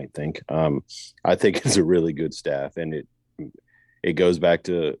Kuma might think, I think it's a really good staff, and it goes back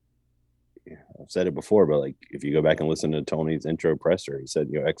to, I've said it before, but like if you go back and listen to Tony's intro presser, he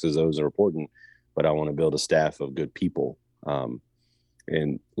said, X's, O's are important, but I want to build a staff of good people.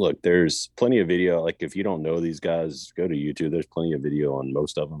 And look, there's plenty of video. Like if you don't know these guys, go to YouTube. There's plenty of video on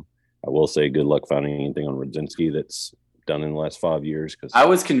most of them. I will say good luck finding anything on Rudzinski that's done in the last 5 years. Because I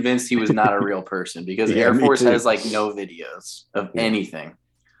was convinced he was not a real person because Air Force has like no videos of anything.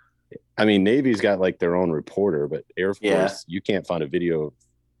 I mean, Navy's got like their own reporter, but Air Force, you can't find a video.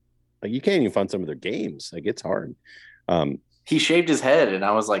 Like you can't even find some of their games. Like it's hard. He shaved his head, and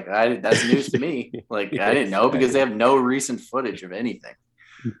I was like, that's news to me. Like I didn't know because they have no recent footage of anything.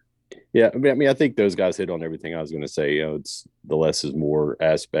 Yeah, I mean, I think those guys hit on everything I was going to say. It's the less is more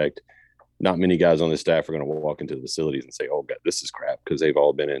aspect. Not many guys on the staff are going to walk into the facilities and say, "Oh, God, this is crap," because they've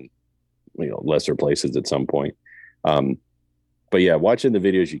all been in, lesser places at some point. But yeah, watching the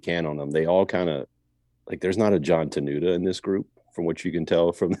videos you can on them, they all kind of like. There's not a John Tenuta in this group, from what you can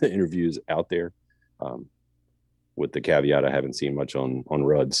tell from the interviews out there. with the caveat I haven't seen much on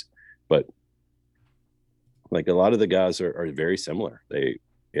Rudds, but like a lot of the guys are very similar.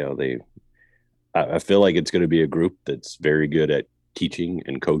 I feel like it's going to be a group that's very good at teaching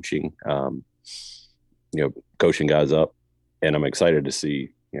and coaching, coaching guys up. And I'm excited to see,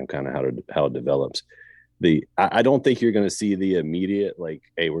 kind of how it develops. I don't think you're going to see the immediate, like,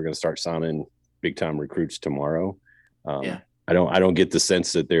 hey, we're going to start signing big time recruits tomorrow. I don't get the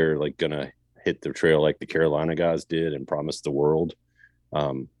sense that they're like going to hit the trail like the Carolina guys did and promise the world.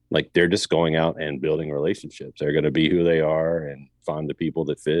 Like they're just going out and building relationships. They're going to be who they are and find the people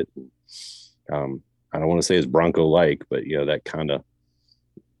that fit. I don't want to say it's Bronco like, but that kind of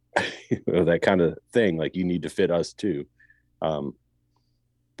that kind of thing. Like you need to fit us too.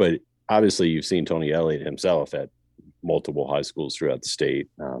 But obviously, you've seen Tony Elliott himself at multiple high schools throughout the state.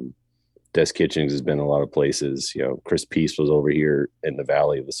 Des Kitchings has been a lot of places. Chris Peace was over here in the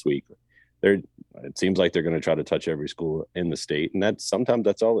Valley this week. It seems like they're going to try to touch every school in the state, and sometimes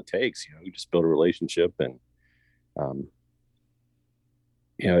that's all it takes. You just build a relationship, and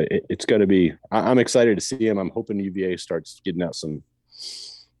it's going to be. I'm excited to see him. I'm hoping UVA starts getting out some.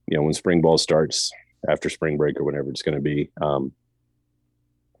 When spring ball starts after spring break or whenever it's going to be,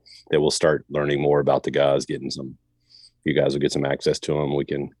 that we'll start learning more about the guys. You guys will get some access to them. We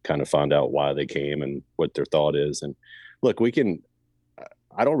can kind of find out why they came and what their thought is. And look,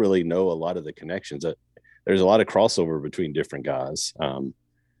 I don't really know a lot of the connections. There's a lot of crossover between different guys.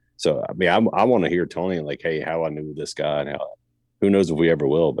 So, I mean, I want to hear Tony like, hey, how I knew this guy and who knows if we ever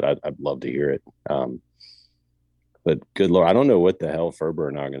will, but I'd love to hear it. But good Lord, I don't know what the hell Ferber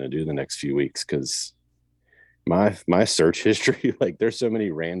and I are going to do the next few weeks. Cause my search history, like there's so many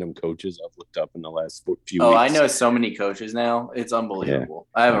random coaches I've looked up in the last few weeks. Oh, I know so many coaches now. It's unbelievable.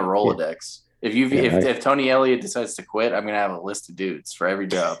 Yeah. I have a Rolodex. If Tony Elliott decides to quit, I'm going to have a list of dudes for every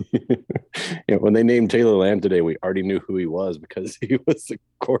job. When they named Taylor Lamb today, we already knew who he was because he was the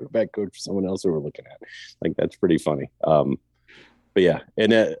quarterback coach for someone else we were looking at. Like, that's pretty funny. But yeah,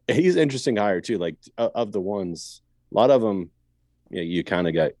 and he's an interesting hire too. Like of the ones, a lot of them, you kind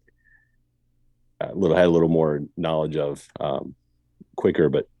of got had a little more knowledge of quicker,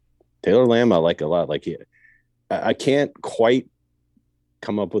 but Taylor Lamb I like a lot. Like I can't quite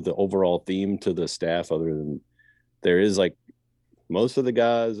come up with the overall theme to the staff other than there is like most of the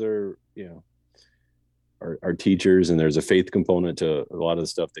guys are teachers, and there's a faith component to a lot of the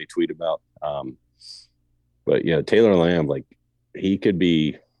stuff they tweet about. But Taylor Lamb, like he could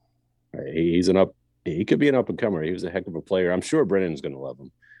be an up and comer. He was a heck of a player. I'm sure Brennan's going to love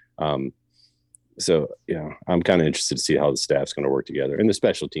him. So, I'm kind of interested to see how the staff's going to work together. And the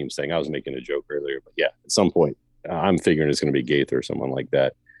special teams thing, I was making a joke earlier, but yeah, at some point, I'm figuring it's going to be Gaither or someone like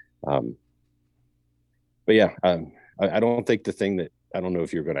that. But yeah, I don't think the thing that, I don't know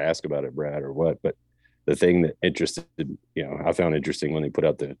if you're going to ask about it, Brad, or what, but the thing that I found interesting when they put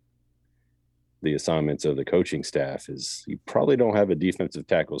out the assignments of the coaching staff is you probably don't have a defensive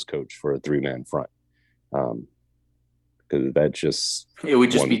tackles coach for a 3-man front. Because that's just it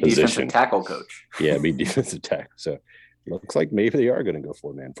would just be position. Defensive tackle coach. Yeah, it'd be defensive tackle. So looks like maybe they are going to go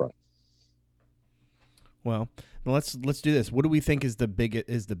 4-man front. Well, let's do this. What do we think is the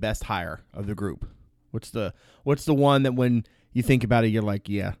best hire of the group? What's the one that when you think about it, you're like,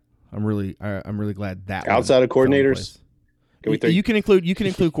 yeah, I'm really glad that outside of coordinators. You can include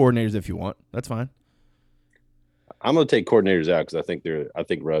coordinators if you want. That's fine. I'm going to take coordinators out because I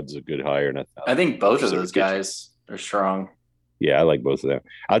think Rudd's a good hire, and I think both of those guys are strong. Yeah, I like both of them.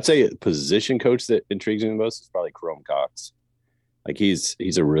 I'd say a position coach that intrigues me the most is probably Jerome Cox. Like he's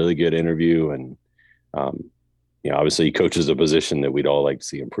a really good interview, and obviously he coaches a position that we'd all like to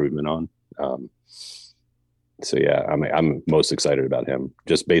see improvement on. So yeah, I'm most excited about him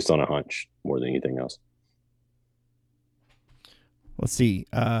just based on a hunch more than anything else. Let's see,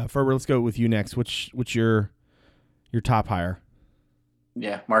 Ferber. Let's go with you next. What's your top hire?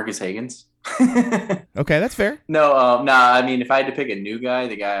 Yeah, Marcus Higgins. Okay, that's fair. No, I mean, if I had to pick a new guy,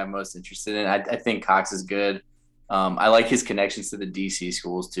 the guy I'm most interested in, I think Cox is good. I like his connections to the DC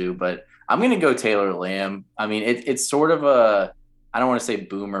schools too, but I'm going to go Taylor Lamb. I mean, it's sort of I don't want to say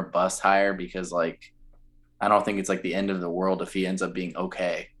boom or bust hire because like, I don't think it's like the end of the world if he ends up being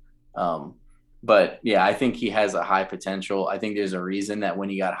okay. But yeah, I think he has a high potential. I think there's a reason that when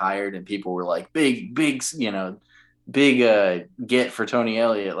he got hired and people were like big, get for Tony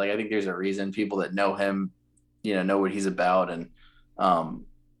Elliott. Like, I think there's a reason people that know him, know what he's about. And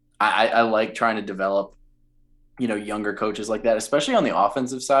I like trying to develop, younger coaches like that, especially on the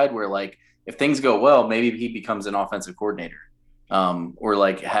offensive side where like, if things go well, maybe he becomes an offensive coordinator or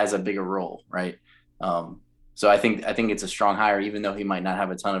like has a bigger role. Right. So I think it's a strong hire, even though he might not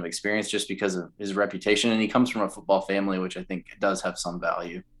have a ton of experience, just because of his reputation, and he comes from a football family, which I think does have some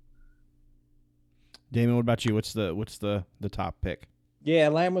value. Damon, what about you? What's the top pick? Yeah,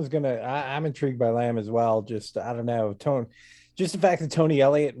 Lamb was gonna. I'm intrigued by Lamb as well. Just I don't know, just the fact that Tony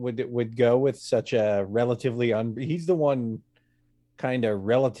Elliott would go with such a relatively he's the one kind of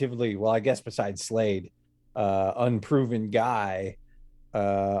relatively, well, I guess besides Slade, unproven guy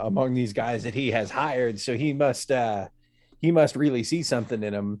among these guys that he has hired. So he must really see something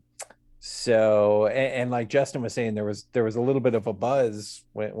in him. So and like Justin was saying, there was a little bit of a buzz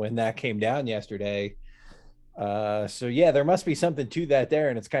when that came down yesterday. So yeah, there must be something to that there,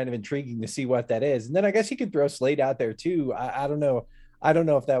 and it's kind of intriguing to see what that is. And then I guess you could throw Slade out there too. I don't know. I don't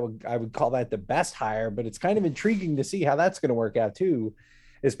know if I would call that the best hire, but it's kind of intriguing to see how that's going to work out too,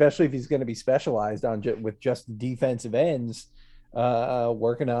 especially if he's going to be specialized on with just defensive ends,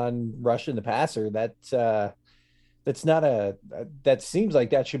 working on rushing the passer. That's not that seems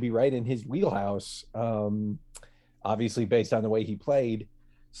like that should be right in his wheelhouse. Obviously based on the way he played.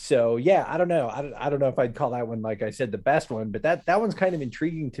 So yeah, I don't know. I don't know if I'd call that one, like I said, the best one, but that one's kind of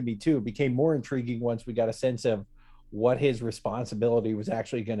intriguing to me too. It became more intriguing once we got a sense of what his responsibility was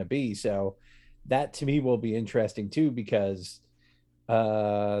actually going to be. So that to me will be interesting too, because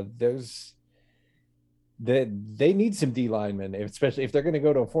they need some D linemen, especially if they're going to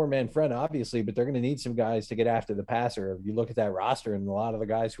go to a 4-man front, obviously, but they're going to need some guys to get after the passer. You look at that roster, and a lot of the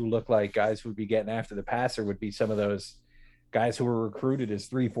guys who look like guys who would be getting after the passer would be some of those guys who were recruited as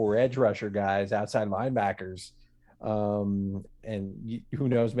 3-4 edge rusher guys, outside linebackers. And who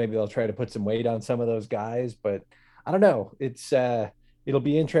knows, maybe they'll try to put some weight on some of those guys, but I don't know. It'll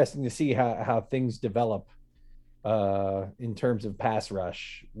be interesting to see how things develop in terms of pass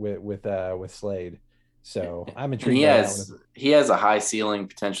rush with Slade. So I'm intrigued. He has a high ceiling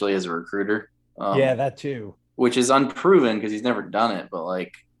potentially as a recruiter. Yeah, that too. Which is unproven because he's never done it, but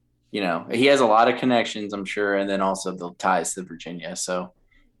like, he has a lot of connections, I'm sure, and then also the ties to Virginia. So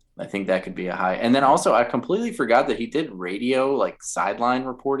I think that could be a high. And then also, I completely forgot that he did radio, like sideline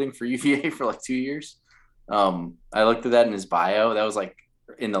reporting for UVA for like 2 years. I looked at that in his bio. That was like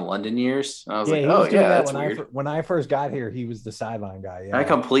in the London years. I was like, oh yeah, that's weird. When I first got here, he was the sideline guy. Yeah. I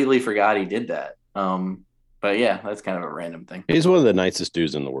completely forgot he did that. But yeah, that's kind of a random thing. He's one of the nicest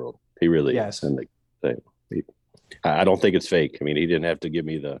dudes in the world. He really is. And I don't think it's fake. I mean, he didn't have to give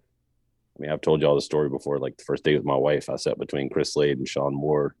me I've told you all the story before. Like the first day with my wife, I sat between Chris Slade and Sean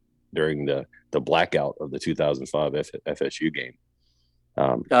Moore during the blackout of the 2005 FSU game.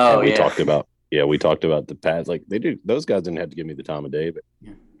 We talked about the pads. Like those guys didn't have to give me the time of day, but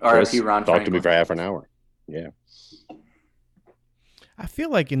Chris talked to me for half an hour. Yeah. I feel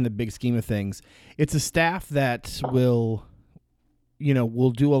like in the big scheme of things, it's a staff that will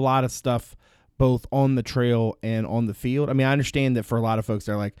do a lot of stuff both on the trail and on the field. I mean, I understand that for a lot of folks,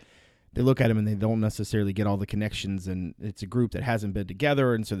 they look at him and they don't necessarily get all the connections, and it's a group that hasn't been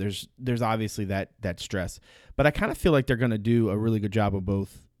together, and so there's obviously that stress. But I kind of feel like they're going to do a really good job of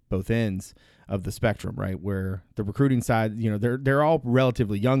both ends of the spectrum, right? Where the recruiting side, they're all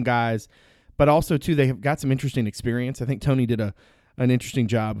relatively young guys, but also too they have got some interesting experience. I think Tony did an interesting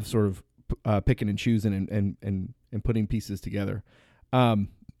job of sort of picking and choosing and putting pieces together.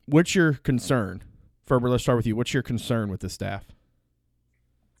 What's your concern, Ferber? Let's start with you. What's your concern with the staff?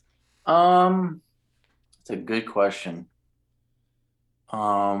 It's a good question.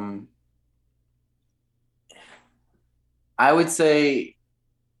 I would say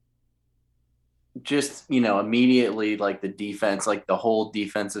just, immediately like the defense, like the whole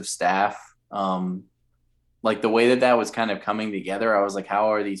defensive staff, like the way that was kind of coming together, I was like,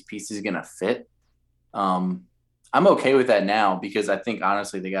 how are these pieces going to fit? I'm okay with that now because I think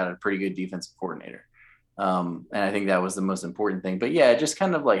honestly they got a pretty good defensive coordinator. And I think that was the most important thing. But yeah, just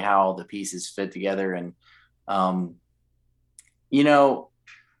kind of like how the pieces fit together. And, I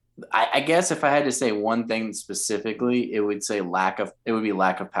guess if I had to say one thing specifically, it would be lack of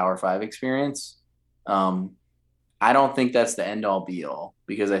Power 5 experience. I don't think that's the end all be all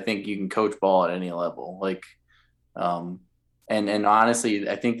because I think you can coach ball at any level. Like, and honestly,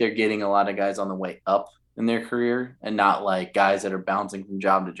 I think they're getting a lot of guys on the way up in their career and not like guys that are bouncing from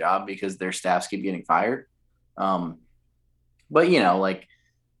job to job because their staffs keep getting fired. But like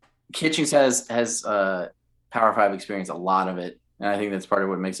Kitchings has Power 5 experience, a lot of it. And I think that's part of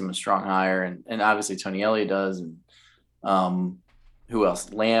what makes him a strong hire. And obviously Tony Elliott does. And who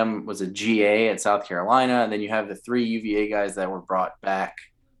else? Lamb was a GA at South Carolina. And then you have the 3 UVA guys that were brought back.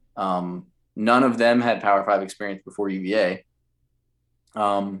 None of them had Power 5 experience before UVA.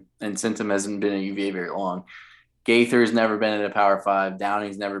 And Centum hasn't been at UVA very long. Gaither's never been at a Power 5.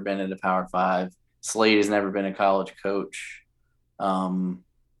 Downing's never been at a Power 5. Slade has never been a college coach.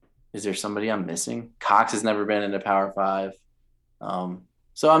 Is there somebody I'm missing? Cox has never been in a Power Five.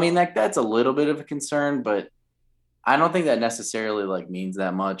 So I mean that's a little bit of a concern, but I don't think that necessarily like means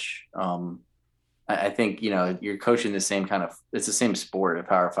that much. I think you're coaching the same it's the same sport at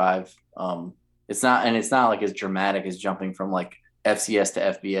Power Five. It's not like as dramatic as jumping from like FCS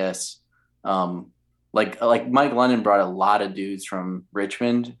to FBS. Like Mike London brought a lot of dudes from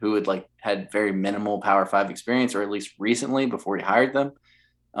Richmond who had very minimal Power Five experience, or at least recently before he hired them.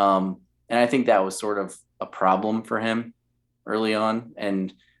 And I think that was sort of a problem for him early on.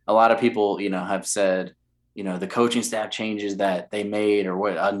 And a lot of people, have said, the coaching staff changes that they made or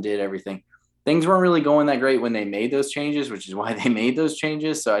what undid everything. Things weren't really going that great when they made those changes, which is why they made those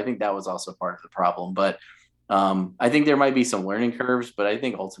changes. So I think that was also part of the problem. But I think there might be some learning curves, but I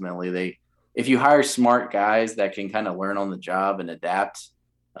think ultimately if you hire smart guys that can kind of learn on the job and adapt,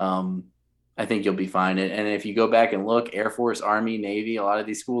 I think you'll be fine. And if you go back and look, Air Force, Army, Navy, a lot of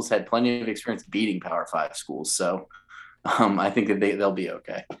these schools had plenty of experience beating Power Five schools. So I think that they'll be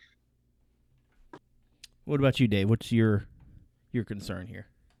okay. What about you, Dave? What's your concern here?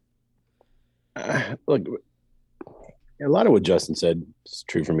 Look, a lot of what Justin said is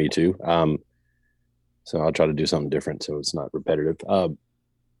true for me too. So I'll try to do something different so it's not repetitive.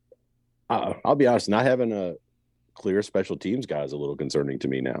 I'll be honest, not having a clear special teams guy is a little concerning to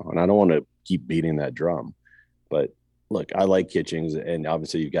me now, and I don't want to keep beating that drum. But look, I like Kitchings, and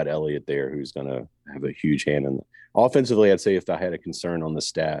obviously you've got Elliott there who's going to have a huge hand in. Offensively, I'd say if I had a concern on the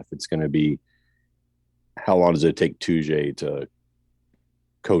staff, it's going to be how long does it take Tuje to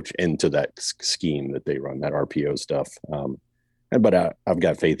coach into that scheme that they run, that RPO stuff. But I've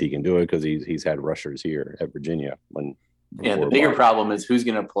got faith he can do it because he's had rushers here at Virginia. The bigger problem is who's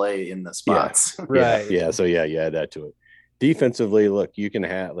going to play in the spots. Yeah. Right. Yeah. So you add that to it. Defensively, look, you can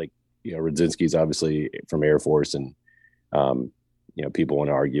have Radzinski's obviously from Air Force, and people want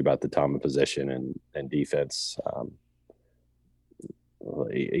to argue about the time of possession and defense.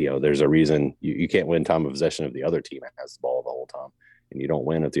 There's a reason you can't win time of possession if the other team has the ball the whole time, and you don't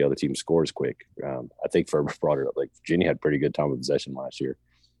win if the other team scores quick. I think for broader, Virginia had pretty good time of possession last year.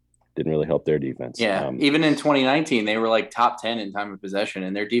 Didn't really help their defense. Yeah, even in 2019, they were top 10 in time of possession,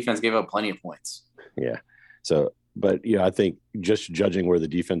 and their defense gave up plenty of points. Yeah. So, but I think just judging where the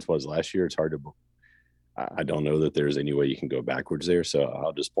defense was last year, it's hard to. I don't know that there's any way you can go backwards there. So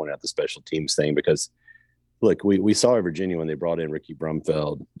I'll just point out the special teams thing because, look, we saw at Virginia when they brought in Ricky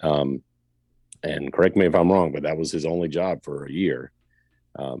Brumfeld, and correct me if I'm wrong, but that was his only job for a year.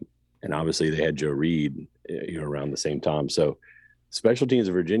 And obviously they had Joe Reed around the same time. So special teams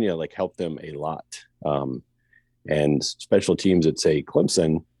of Virginia helped them a lot. And special teams at, say,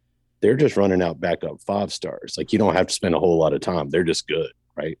 Clemson, they're just running out backup 5-stars. You don't have to spend a whole lot of time. They're just good,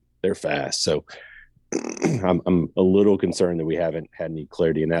 right? They're fast. So I'm a little concerned that we haven't had any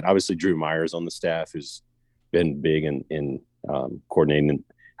clarity in that. Obviously, Drew Myers on the staff, who's been big in coordinating and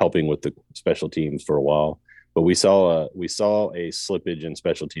helping with the special teams for a while. But we saw a slippage in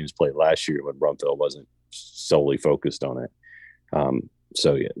special teams play last year when Brumfield wasn't solely focused on it.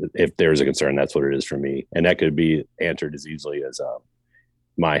 So yeah, if there's a concern, that's what it is for me. And that could be answered as easily as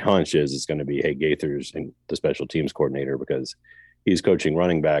my hunch is it's going to be, hey, Gaither's and the special teams coordinator because he's coaching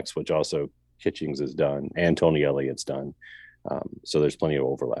running backs, which also Kitchings has done and Tony Elliott's done. So there's plenty of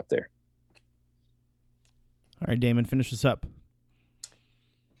overlap there. All right, Damon, finish this up.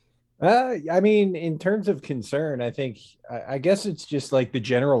 I mean, in terms of concern, I think, I guess it's just the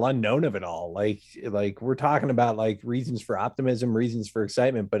general unknown of it all. Like we're talking about reasons for optimism, reasons for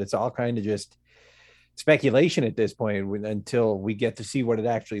excitement, but it's all kind of just speculation at this point until we get to see what it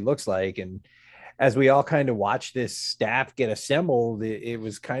actually looks like. And as we all kind of watch this staff get assembled, it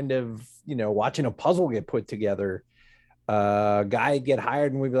was kind of, watching a puzzle get put together. Guy get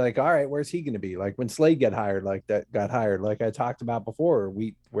hired and we'd be like, all right, where's he going to be? When Slade got hired, like I talked about before,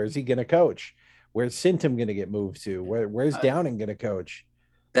 where's he going to coach? Where's Sintum going to get moved to? Where's Downing going to coach?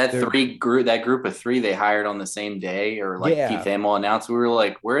 That group of three they hired on the same day, or Keith Amell announced, we were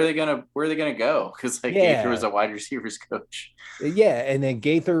like, where are they gonna go? Because Gaither was a wide receivers coach. Yeah, and then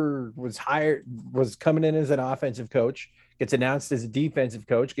Gaither was coming in as an offensive coach, gets announced as a defensive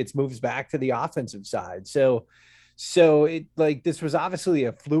coach, moves back to the offensive side. So it this was obviously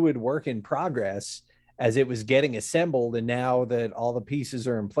a fluid work in progress as it was getting assembled, and now that all the pieces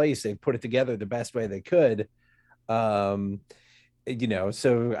are in place, they've put it together the best way they could. So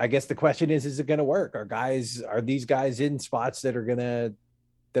I guess the question is it going to work? Are these guys in spots that are going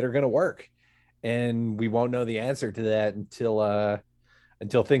to work? And we won't know the answer to that until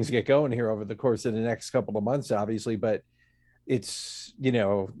things get going here over the course of the next couple of months, obviously. But it's,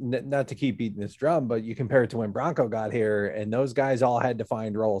 not to keep beating this drum, but you compare it to when Bronco got here, and those guys all had to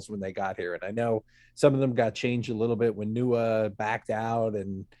find roles when they got here. And I know some of them got changed a little bit when Nua backed out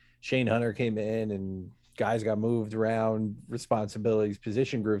and Shane Hunter came in, and guys got moved around responsibilities,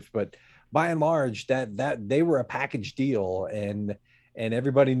 position groups. But by and large, that they were a package deal, and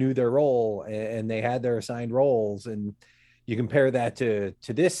everybody knew their role, and they had their assigned roles. And you compare that to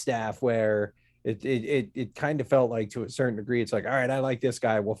this staff, where it kind of felt like, to a certain degree, it's like, all right, I like this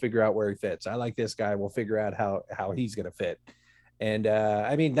guy, we'll figure out where he fits. I like this guy, we'll figure out how he's going to fit. And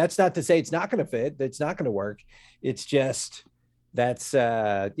I mean, that's not to say it's not going to fit, it's not going to work. It's just, that's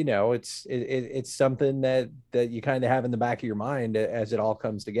it's something that you kind of have in the back of your mind as it all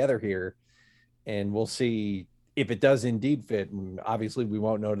comes together here. And we'll see if it does indeed fit. And obviously we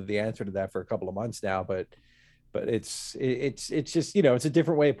won't know the answer to that for a couple of months now, but it's just, it's a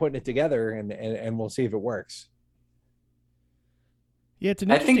different way of putting it together, and we'll see if it works. Yeah,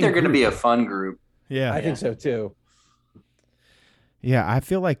 I think they're going to be a fun group. Yeah, I think so too. Yeah, I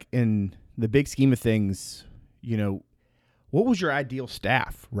feel like in the big scheme of things, what was your ideal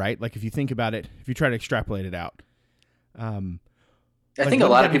staff, right? Like, if you think about it, if you try to extrapolate it out. I think a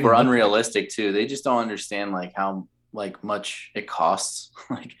lot of people are unrealistic too. They just don't understand how much it costs.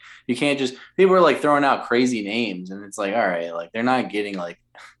 Like, you can't just, people are throwing out crazy names, and it's like, all right, they're not getting the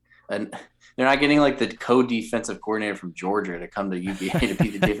co-defensive coordinator from Georgia to come to UVA to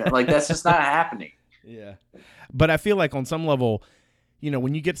be the defense. That's just not happening. Yeah. But I feel like on some level,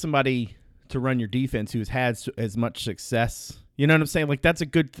 when you get somebody to run your defense who's had as much success, you know what I'm saying? That's a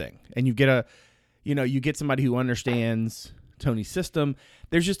good thing. And you get you get somebody who understands Tony's system.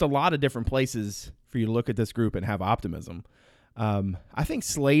 There's just a lot of different places for you to look at this group and have optimism. I think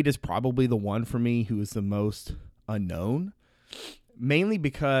Slade is probably the one for me who is the most unknown, mainly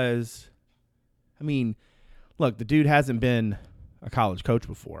because, look, the dude hasn't been a college coach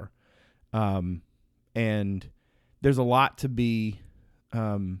before. And there's a lot to be,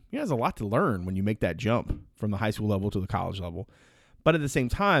 there's a lot to learn when you make that jump from the high school level to the college level. But at the same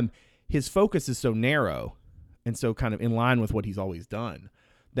time, his focus is so narrow and so kind of in line with what he's always done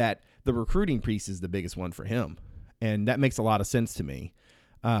that the recruiting piece is the biggest one for him. And that makes a lot of sense to me.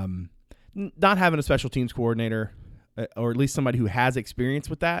 Not having a special teams coordinator, or at least somebody who has experience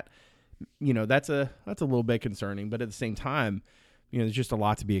with that, that's a little bit concerning. But at the same time, there's just a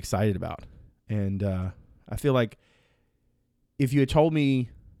lot to be excited about. And I feel like if you had told me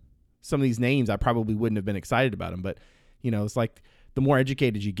some of these names, I probably wouldn't have been excited about them. But, it's like the more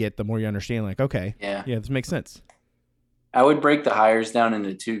educated you get, the more you understand, okay, yeah, this makes sense. I would break the hires down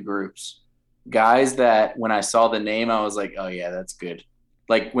into two groups. Guys that when I saw the name, I was like, oh, yeah, that's good.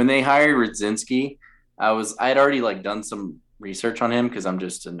 When they hired Rudzinski, I'd already done some research on him because I'm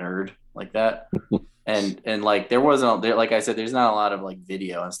just a nerd like that. and there wasn't, like I said, there's not a lot of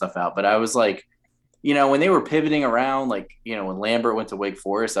video and stuff out. But I was when they were pivoting around, when Lambert went to Wake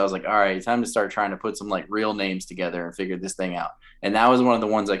Forest, I was like, all right, time to start trying to put some real names together and figure this thing out. And that was one of the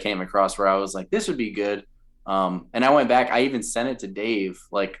ones I came across where I was like, this would be good. And I went back, I even sent it to Dave,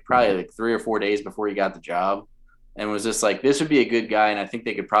 probably 3 or 4 days before he got the job, and was just this would be a good guy. And I think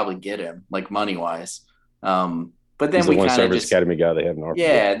they could probably get him money wise. But then we kind of just academy guy they had in our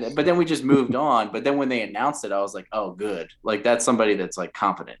but then we just moved on. But then when they announced it, I was like, oh, good. That's somebody that's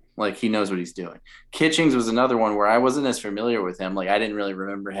competent. He knows what he's doing. Kitchings was another one where I wasn't as familiar with him. I didn't really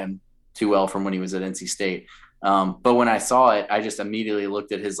remember him too well from when he was at NC State. But when I saw it, I just immediately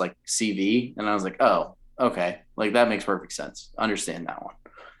looked at his CV, and I was like, oh, okay. That makes perfect sense. Understand that one.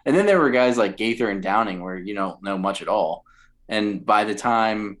 And then there were guys like Gaither and Downing where you don't know much at all. And by the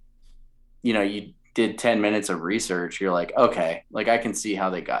time, you did 10 minutes of research, you're like, okay, I can see how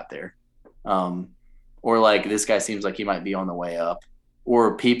they got there. Or this guy seems like he might be on the way up.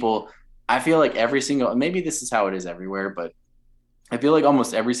 Or people, I feel like maybe this is how it is everywhere, but I feel like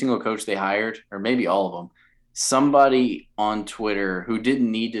almost every single coach they hired, or maybe all of them, somebody on Twitter who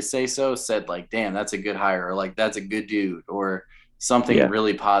didn't need to say so said damn, that's a good hire, or that's a good dude, or something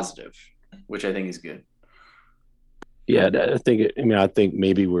really positive, which I think is good. Yeah, I think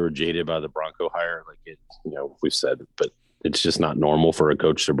maybe we were jaded by the Bronco hire, we've said, but it's just not normal for a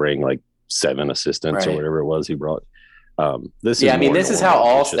coach to bring 7 assistants or whatever it was he brought. This is how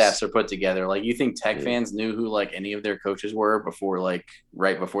all staffs are put together. You think Tech fans knew who any of their coaches were before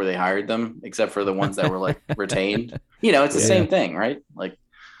right before they hired them, except for the ones that were retained. It's the same thing, right? I'm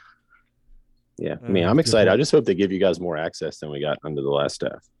excited. I just hope they give you guys more access than we got under the last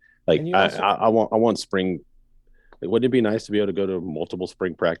staff. I want spring. Wouldn't it be nice to be able to go to multiple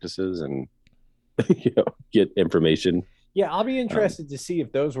spring practices and get information? Yeah, I'll be interested to see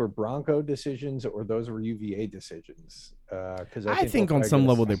if those were Bronco decisions or those were UVA decisions. Because I think on some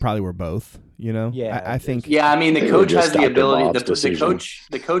level they probably were both. You know, Yeah, I think. Yeah, I mean, the They coach were has just the Dr. ability. Bob's The decision.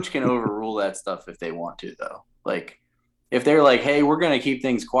 coach can overrule that stuff if they want to, though. Like, if they're like, "Hey, we're gonna keep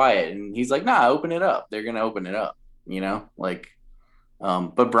things quiet," and he's like, "Nah, open it up." They're gonna open it up. You know, like.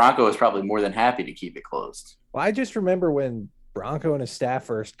 But Bronco is probably more than happy to keep it closed. Well, I just remember when Bronco and his staff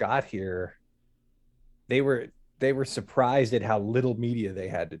first got here, they were surprised at how little media they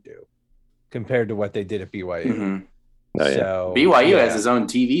had to do compared to what they did at BYU. Mm-hmm. Oh, yeah. So BYU yeah. has his own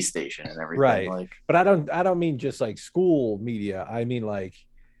TV station and everything. Right. Like, But I don't mean just like school media. I mean like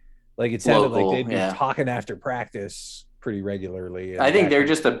it sounded Local, like they'd be yeah. talking after practice pretty regularly. I think they're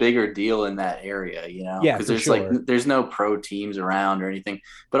just a bigger deal in that area, you know? Yeah, because for there's sure. like there's no pro teams around or anything.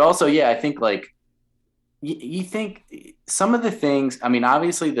 But also, yeah, I think like you think some of the things. I mean,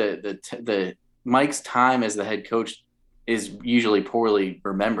 obviously the Mike's time as the head coach is usually poorly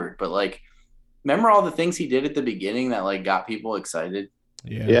remembered, but like, remember all the things he did at the beginning that like got people excited?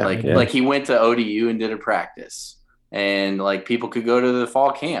 Yeah. Like he went to ODU and did a practice, and like people could go to the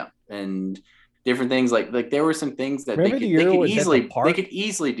fall camp and different things. Like there were some things that they could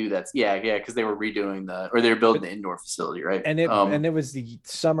easily do that. Yeah, because they were redoing they were building the indoor facility, right? And it was the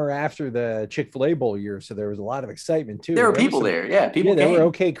summer after the Chick-fil-A Bowl year, so there was a lot of excitement too. There were people there. Yeah, people. There were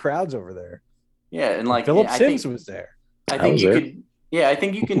okay crowds over there. Yeah, and like Philip Sims was there. I think you could. Yeah, I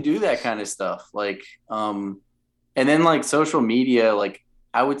think you can do that kind of stuff. Like, and then like social media, like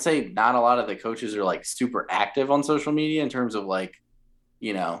I would say not a lot of the coaches are like super active on social media in terms of like,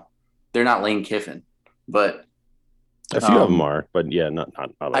 you know, they're not Lane Kiffin, but a few of them are, but yeah, not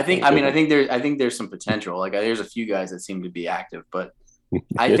like I think there's some potential. Like there's a few guys that seem to be active, but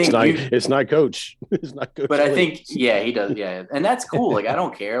it's not coach. It's not coach. But I think he does. Yeah, and that's cool. Like I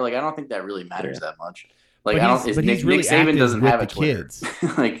don't care. Like I don't think that really matters that much. Like Nick really Saban doesn't have a Twitter. Kids.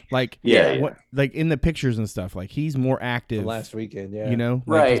 like in the pictures and stuff. Like he's more active. Last weekend, yeah, you know,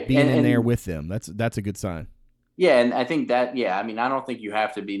 like right, just being in there with them. That's a good sign. Yeah, and I think that I mean, I don't think you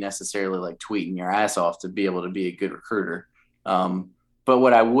have to be necessarily like tweeting your ass off to be able to be a good recruiter. But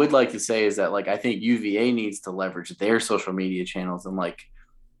what I would like to say is that like I think UVA needs to leverage their social media channels and like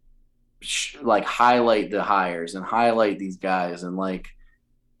highlight the hires and highlight these guys and like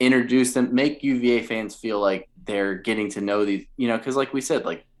introduce them, make UVA fans feel like they're getting to know these, you know, because like we said,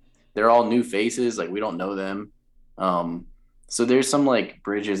 like they're all new faces, like we don't know them. So there's some like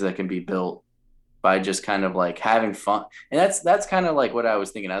bridges that can be built by just kind of like having fun. And that's kind of like what I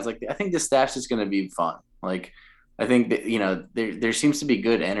was thinking. I was like, I think this staff's just going to be fun. Like, I think that, you know, there seems to be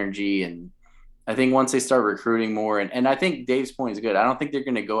good energy. And I think once they start recruiting more, and I think Dave's point is good. I don't think they're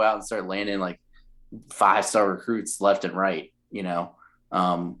going to go out and start landing like 5-star recruits left and right, you know?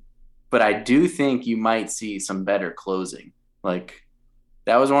 But I do think you might see some better closing. Like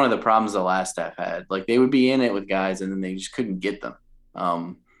that was one of the problems the last staff had. Like they would be in it with guys and then they just couldn't get them.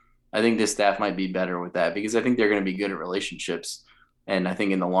 I think this staff might be better with that because I think they're going to be good at relationships. And I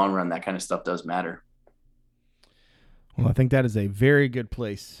think in the long run, that kind of stuff does matter. Well, I think that is a very good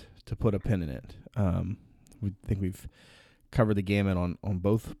place to put a pin in it. We think we've covered the gamut on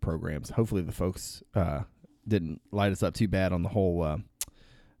both programs. Hopefully the folks didn't light us up too bad on the whole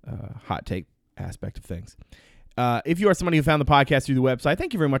hot take aspect of things. If you are somebody who found the podcast through the website,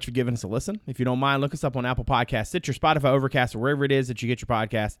 thank you very much for giving us a listen. If you don't mind, look us up on Apple Podcasts, Stitcher, Spotify, Overcast, or wherever it is that you get your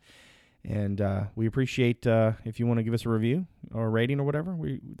podcast. And we appreciate if you want to give us a review or a rating or whatever.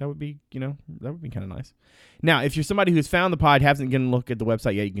 That would be kind of nice. Now, if you're somebody who's found the pod, hasn't gotten a look at the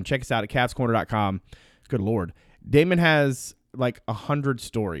website yet, you can check us out at CavsCorner.com. Good Lord, Damon has like 100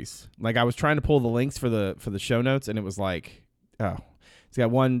 stories. Like I was trying to pull the links for the show notes, and it was like, oh, he's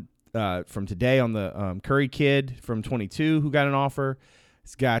got one from today on the Curry kid from 22 who got an offer.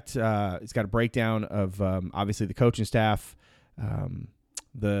 It's got a breakdown of obviously the coaching staff.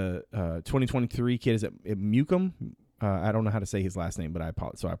 The 2023 kid is at Mucom. I don't know how to say his last name, but I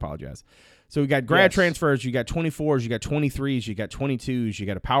apologize. So we got grad transfers. You got 24s. You got 23s. You got 22s. You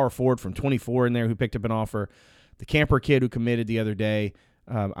got a power forward from 24 in there who picked up an offer. The camper kid who committed the other day.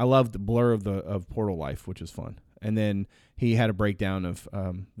 I love the blur of portal life, which is fun. And then he had a breakdown of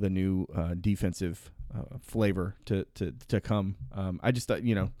the new defensive flavor to come. I just thought,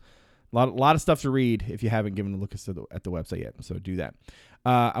 a lot of stuff to read if you haven't given a look at the website yet. So do that.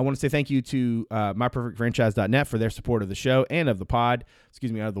 I want to say thank you to MyPerfectFranchise.net for their support of the show and of the pod. Of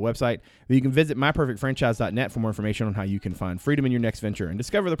the website. You can visit MyPerfectFranchise.net for more information on how you can find freedom in your next venture and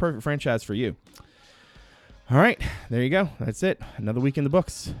discover the perfect franchise for you. All right, there you go. That's it. Another week in the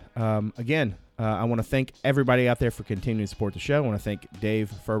books. Again, I want to thank everybody out there for continuing to support the show. I want to thank Dave,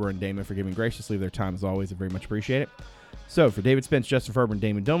 Ferber, and Damon for giving graciously their time as always. I very much appreciate it. So for David Spence, Justin Ferber, and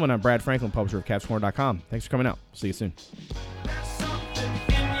Damon Dillman, I'm Brad Franklin, publisher of CavsCorner.com. Thanks for coming out. See you soon.